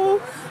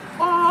you.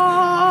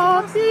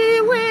 Oh,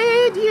 be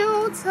with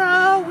you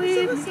till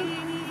we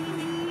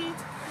meet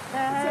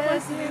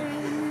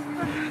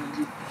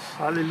again.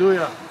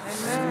 Hallelujah.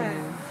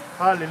 Amen.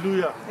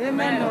 Hallelujah.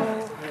 Amen.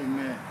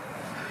 Amen.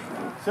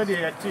 Said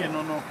the 18 no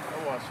I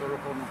was sorry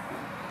for no.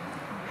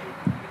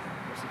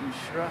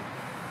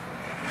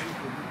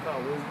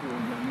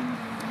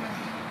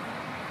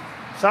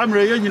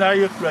 Samre ye nyina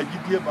ye kura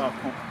gidie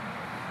baako.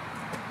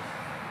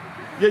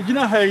 Ye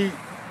gina hai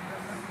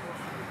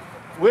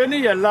we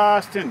ni ye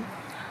lasting.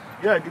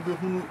 Ye di be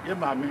hunu ye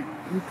maame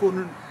mpo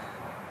no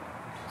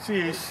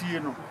see esie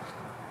no.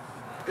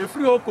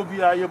 Efri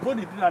okobia ye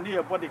body dina ne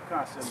ye body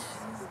ka asem.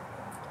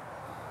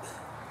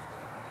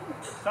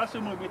 Sase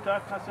mo bita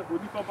kase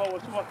onipa ba wo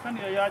so wa kan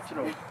ye ya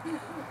kiro.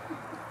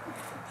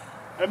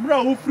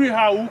 Emra wo free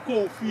ha wo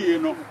ko fie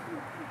no.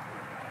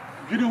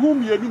 Gidi hu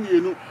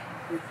mienu.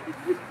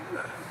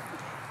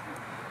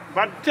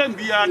 But 10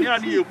 be a near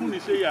the Kuni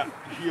say,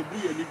 you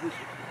be a little.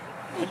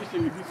 I just say,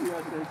 you be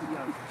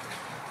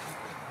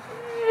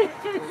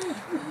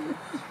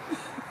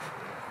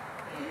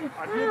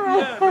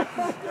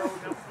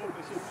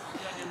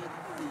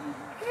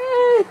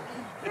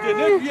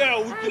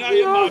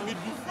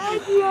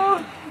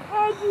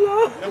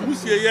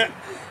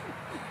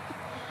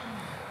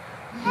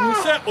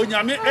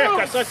Onyame e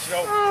kasa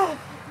kyerɛw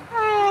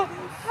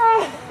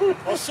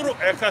osoro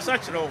e kasa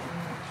kyerɛw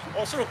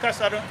osoro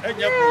kasa no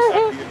enye busa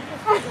bie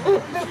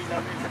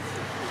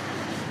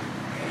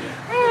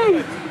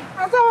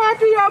asa wa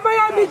du yo ba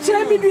ya mi che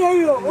mi due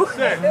yo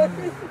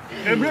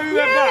emre wi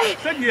ba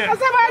se die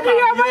asa wa du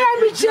yo ba ya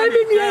mi che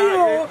mi due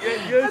yo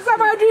asa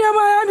wa du yo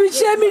ba ya mi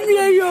che mi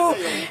due yo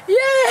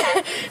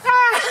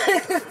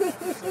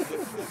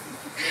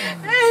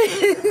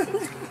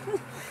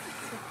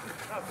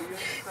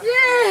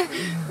yeah,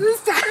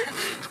 sister.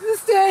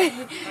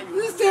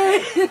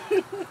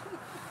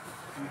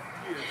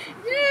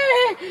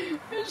 Yeah,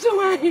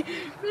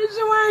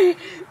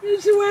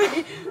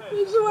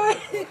 Mr.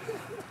 White.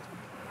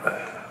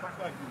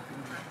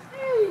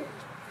 Hey,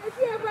 I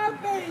feel about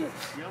me.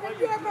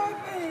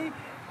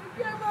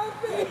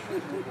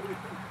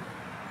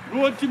 no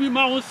want to be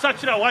my own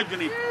such a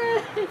wagony.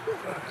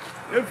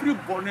 Every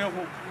bonnet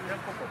home.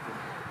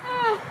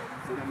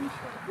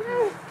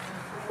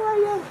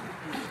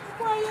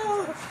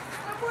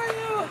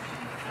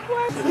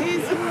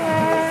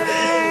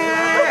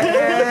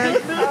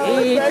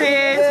 It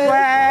is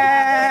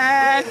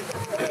well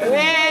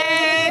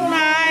with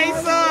my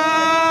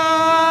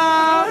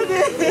soul,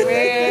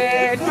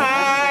 with my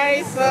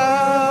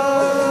soul.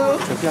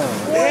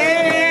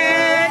 It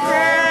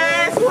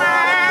is well,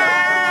 it is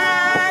well.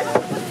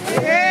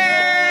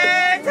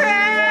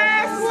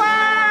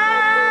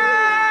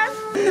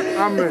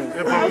 Amen.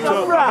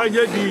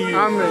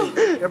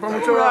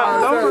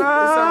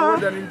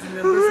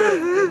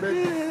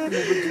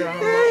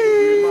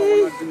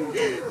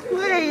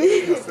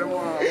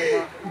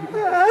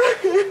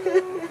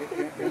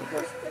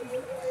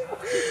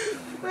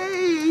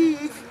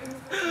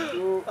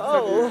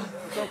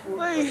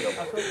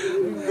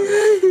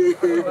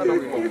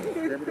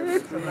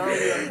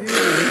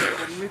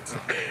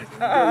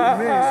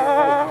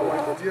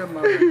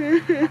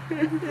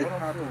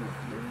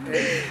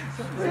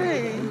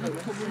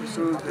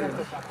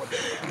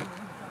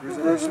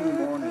 Resurrection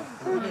morning.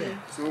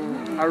 So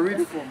I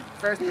read from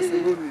 1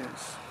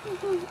 Thessalonians.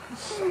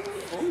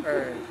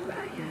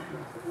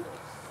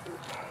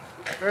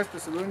 1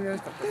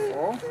 Thessalonians chapter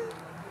 4,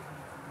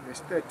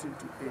 verse 13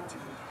 to 18.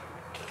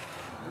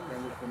 Then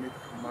we commit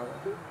Mara.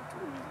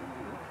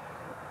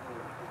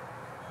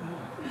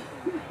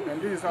 And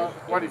this is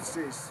what it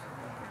says.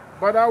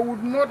 But I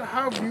would not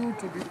have you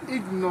to be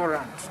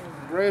ignorant,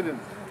 brethren,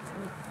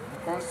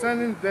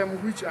 concerning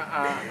them which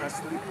are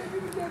asleep,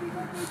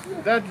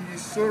 that ye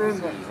sorrow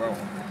not,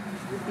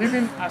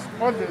 even as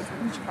others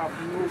which have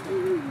no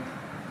hope.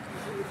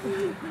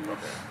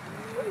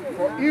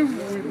 For if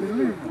we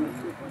believe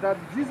that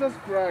Jesus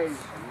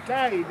Christ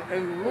died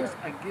and rose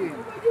again,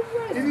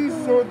 even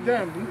so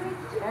them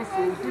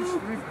also which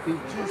sleep in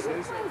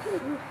Jesus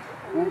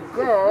will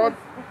God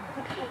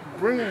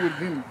bring with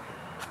him.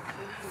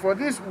 For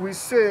this we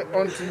say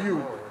unto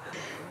you,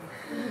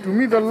 to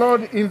meet the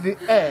Lord in the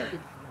air,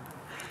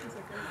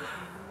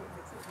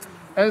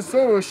 and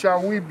so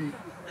shall we be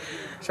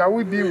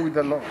with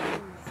the Lord.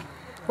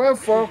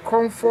 Wherefore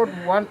comfort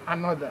one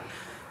another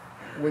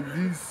with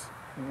these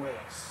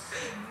words.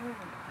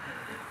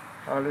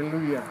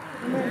 Hallelujah.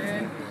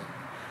 Amen.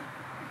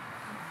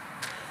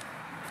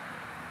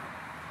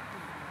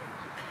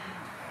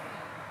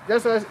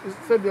 Just as it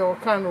said there were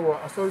kind of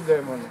I saw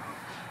them on it.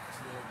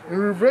 In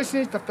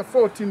Revelation chapter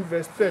 14,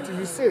 verse 13,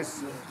 it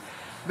says,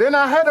 Then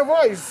I heard a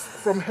voice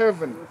from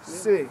heaven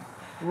say,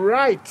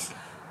 Write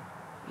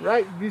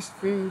these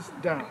things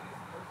down.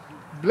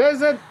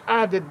 Blessed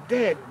are the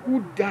dead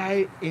who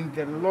die in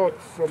the Lord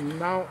from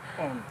now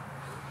on.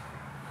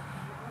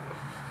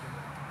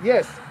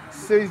 Yes,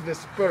 says the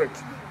Spirit,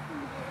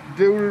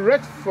 they will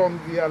rest from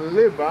their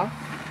labor,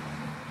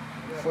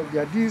 for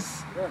their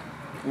deeds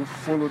will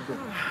follow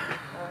them.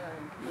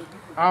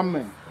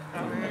 Amen.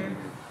 Amen.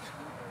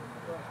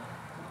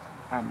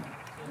 Amen.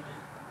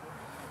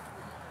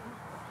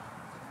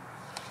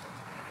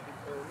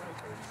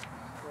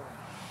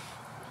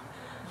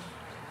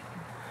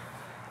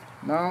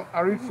 Now I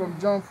read from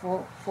John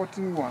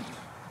 4:14.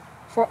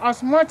 For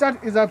as much as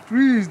it has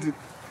pleased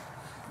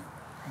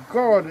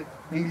God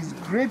in his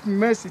great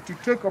mercy to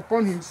take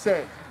upon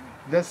himself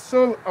the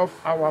soul of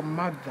our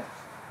mother,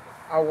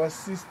 our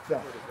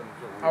sister,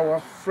 our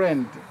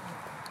friend,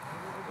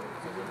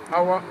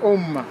 our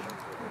Oma,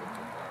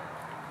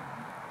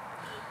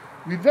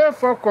 we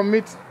therefore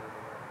commit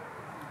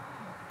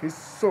her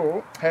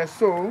soul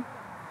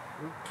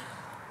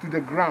to the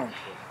ground,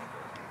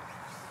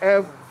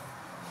 earth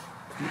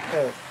to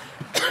earth.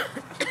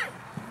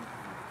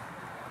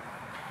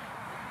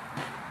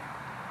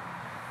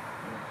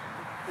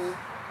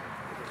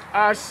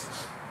 Ash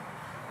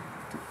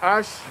to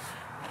ash,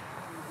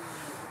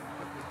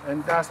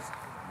 and dust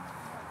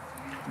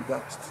to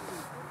dust.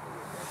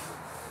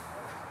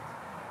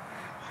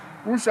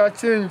 Who shall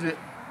change it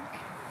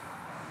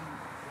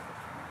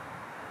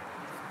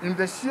in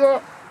the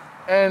sure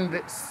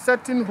and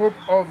certain hope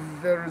of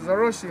the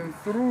resurrection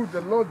through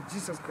the Lord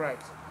Jesus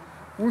Christ,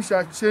 who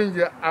shall change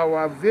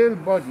our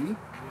veiled body,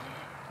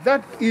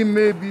 that it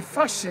may be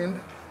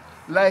fashioned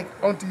like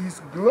unto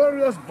his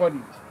glorious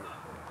body,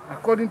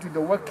 according to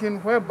the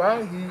working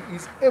whereby he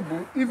is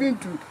able even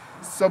to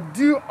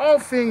subdue all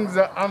things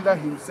under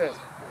himself.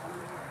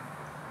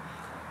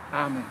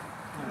 Amen.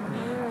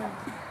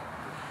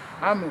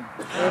 Amen.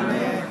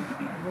 Amen.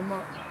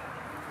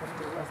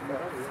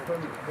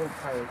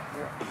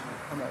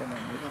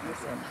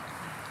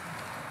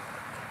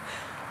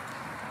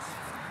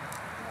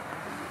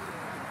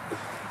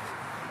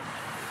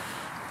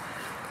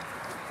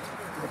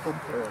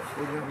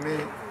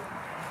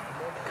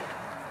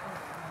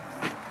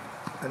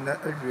 And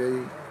that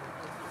agree.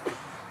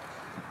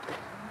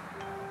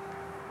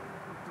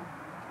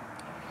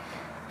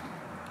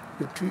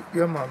 You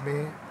your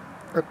mommy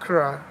a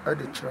cry at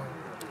the child.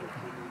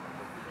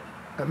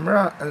 A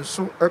mra and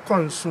so a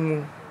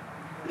consume.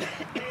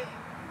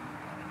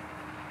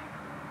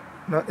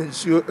 Not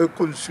ensure a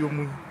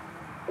consume.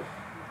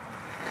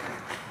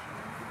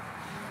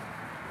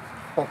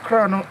 Or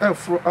crown on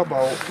afro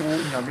about who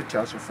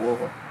Yamitas of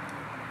over.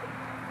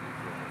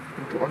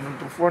 Into on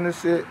to phone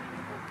say,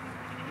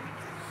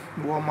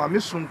 my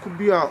mission could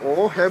be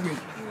all having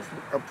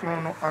a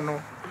prono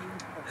anno.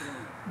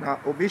 Now,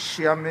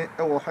 Obishia me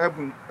or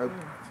having a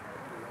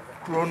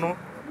chrono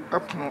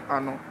up no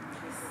anno.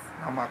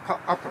 I'm a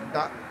cut up on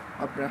that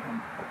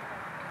Abraham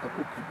a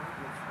cookie.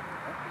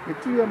 The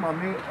 2 year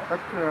mammy a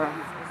cra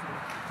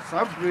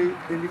Sabre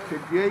in the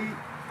February.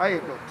 I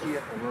got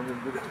here.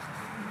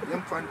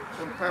 Young fan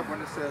from 5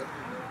 when I said,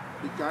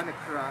 began a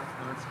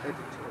craft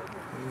editor.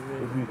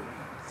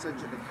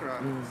 Such a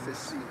craft,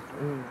 says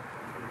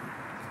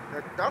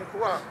that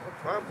Akua,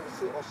 Bible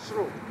so or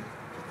throw to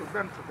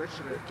grant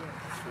professional.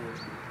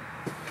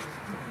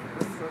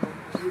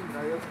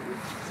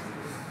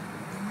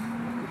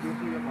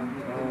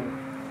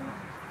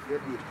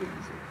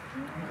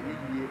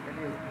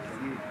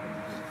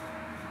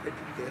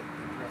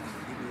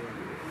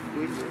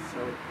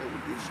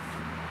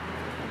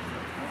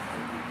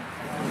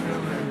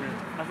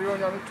 I feel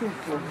you have a tool.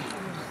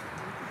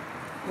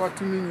 What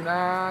to mean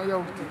now?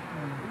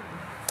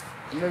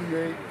 You have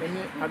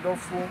any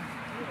adolfo,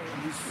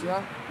 this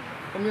year,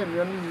 and then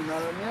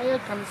you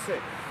can say,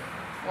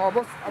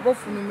 above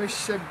from the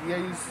shed the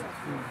ice.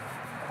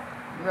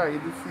 Right,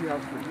 if you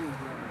have to do.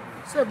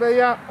 So,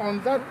 they are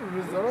on that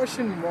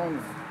resurrection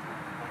morning,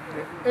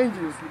 the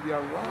angels will be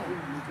around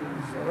to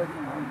resurrect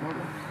our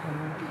morning,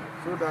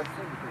 so that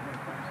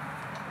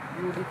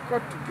you will be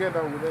caught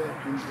together with her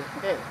in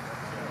the air.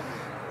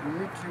 We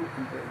meet you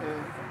in the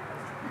air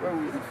where we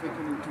will be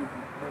taken into the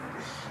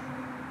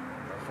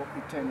for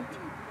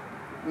eternity.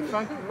 We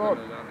thank you, Lord,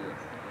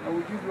 and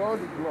we give you all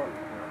the glory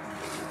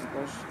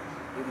because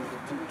it is a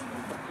truth.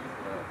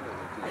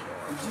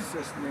 In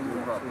Jesus' name we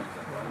pray.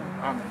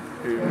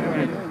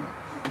 Amen.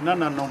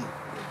 Nana nom.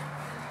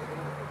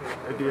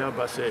 Edi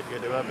abase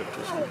yedeba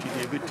beto ti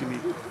de betimi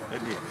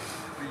edi.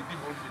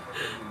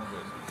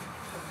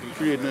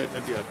 Free no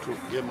edi atro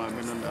ye ma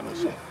me no nana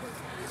so.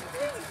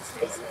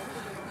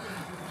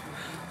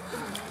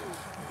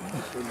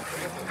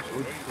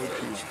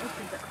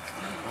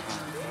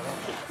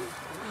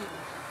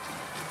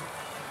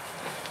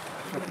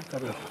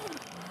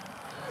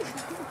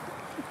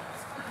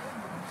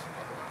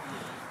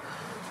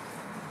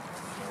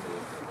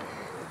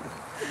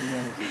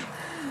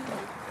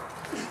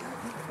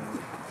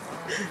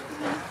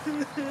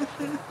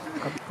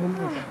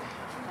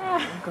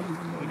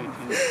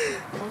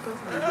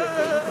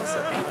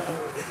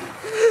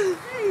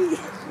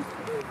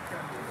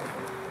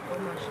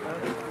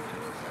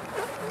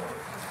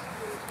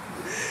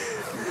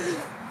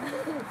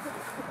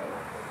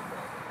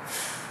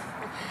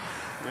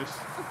 Yes.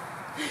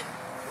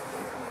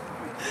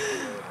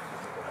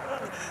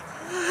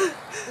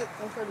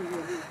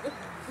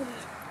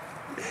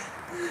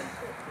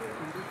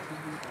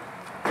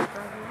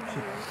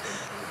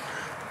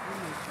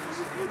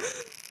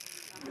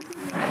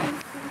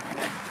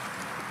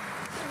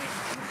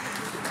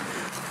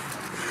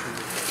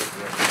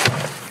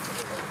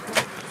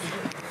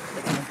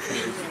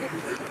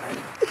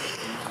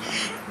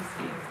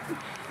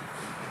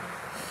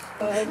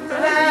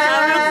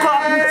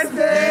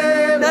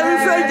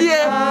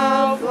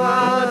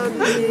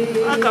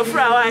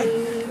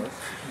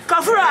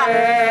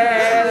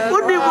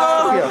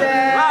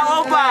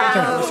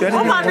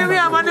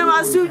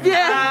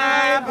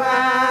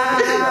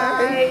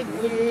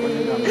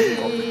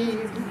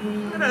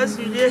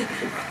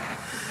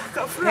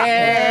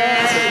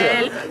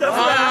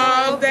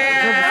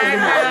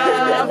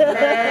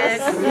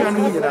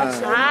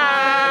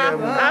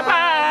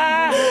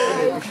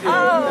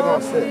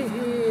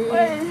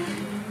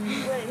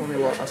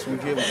 wɔ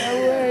asomdwe mu.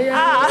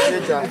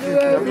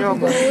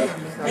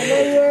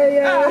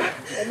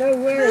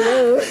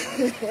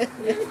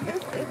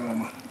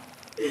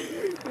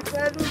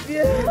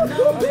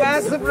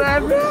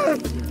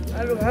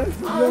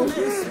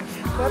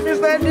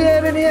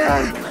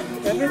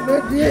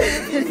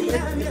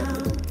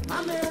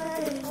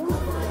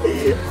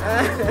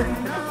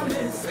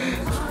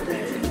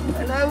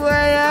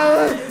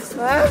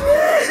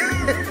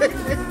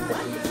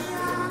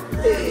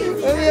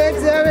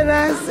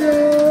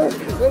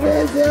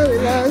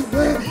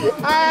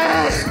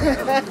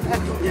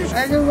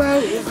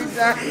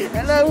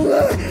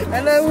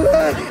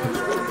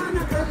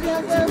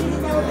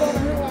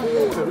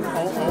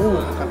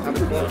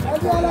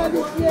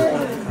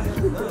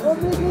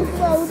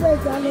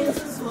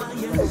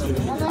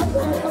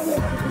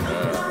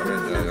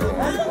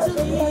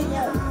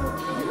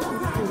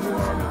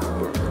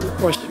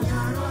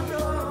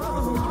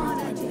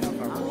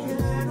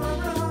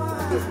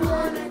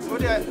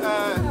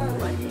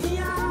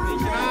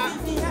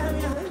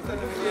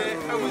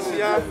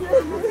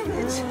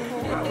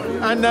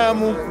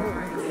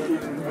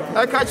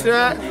 I catch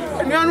that.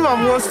 And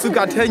one wants to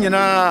get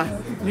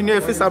Henna. You know,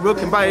 if it's a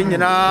broken by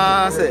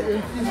Yenna,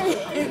 say.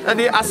 And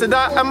the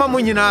Asada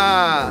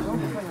Amamunina.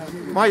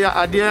 My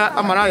idea,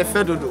 Amara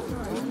Fedodo.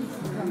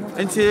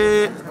 And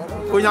say,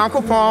 when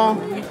Uncle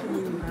Pong,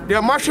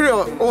 the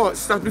marshal or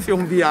start with you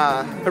be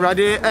a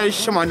rade a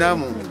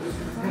shamanamu.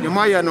 The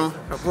Mayano,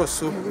 of course,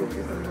 so.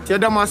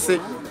 Tiadamase.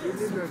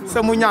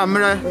 Samunya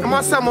Mre,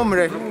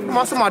 Masamumre,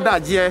 Masama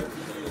Dadje.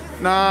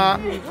 Na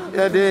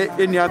de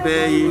enia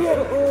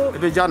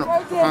be jano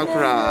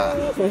akra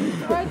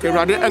ke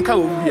rade enka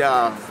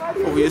obia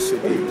o Yesu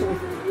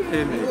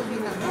amen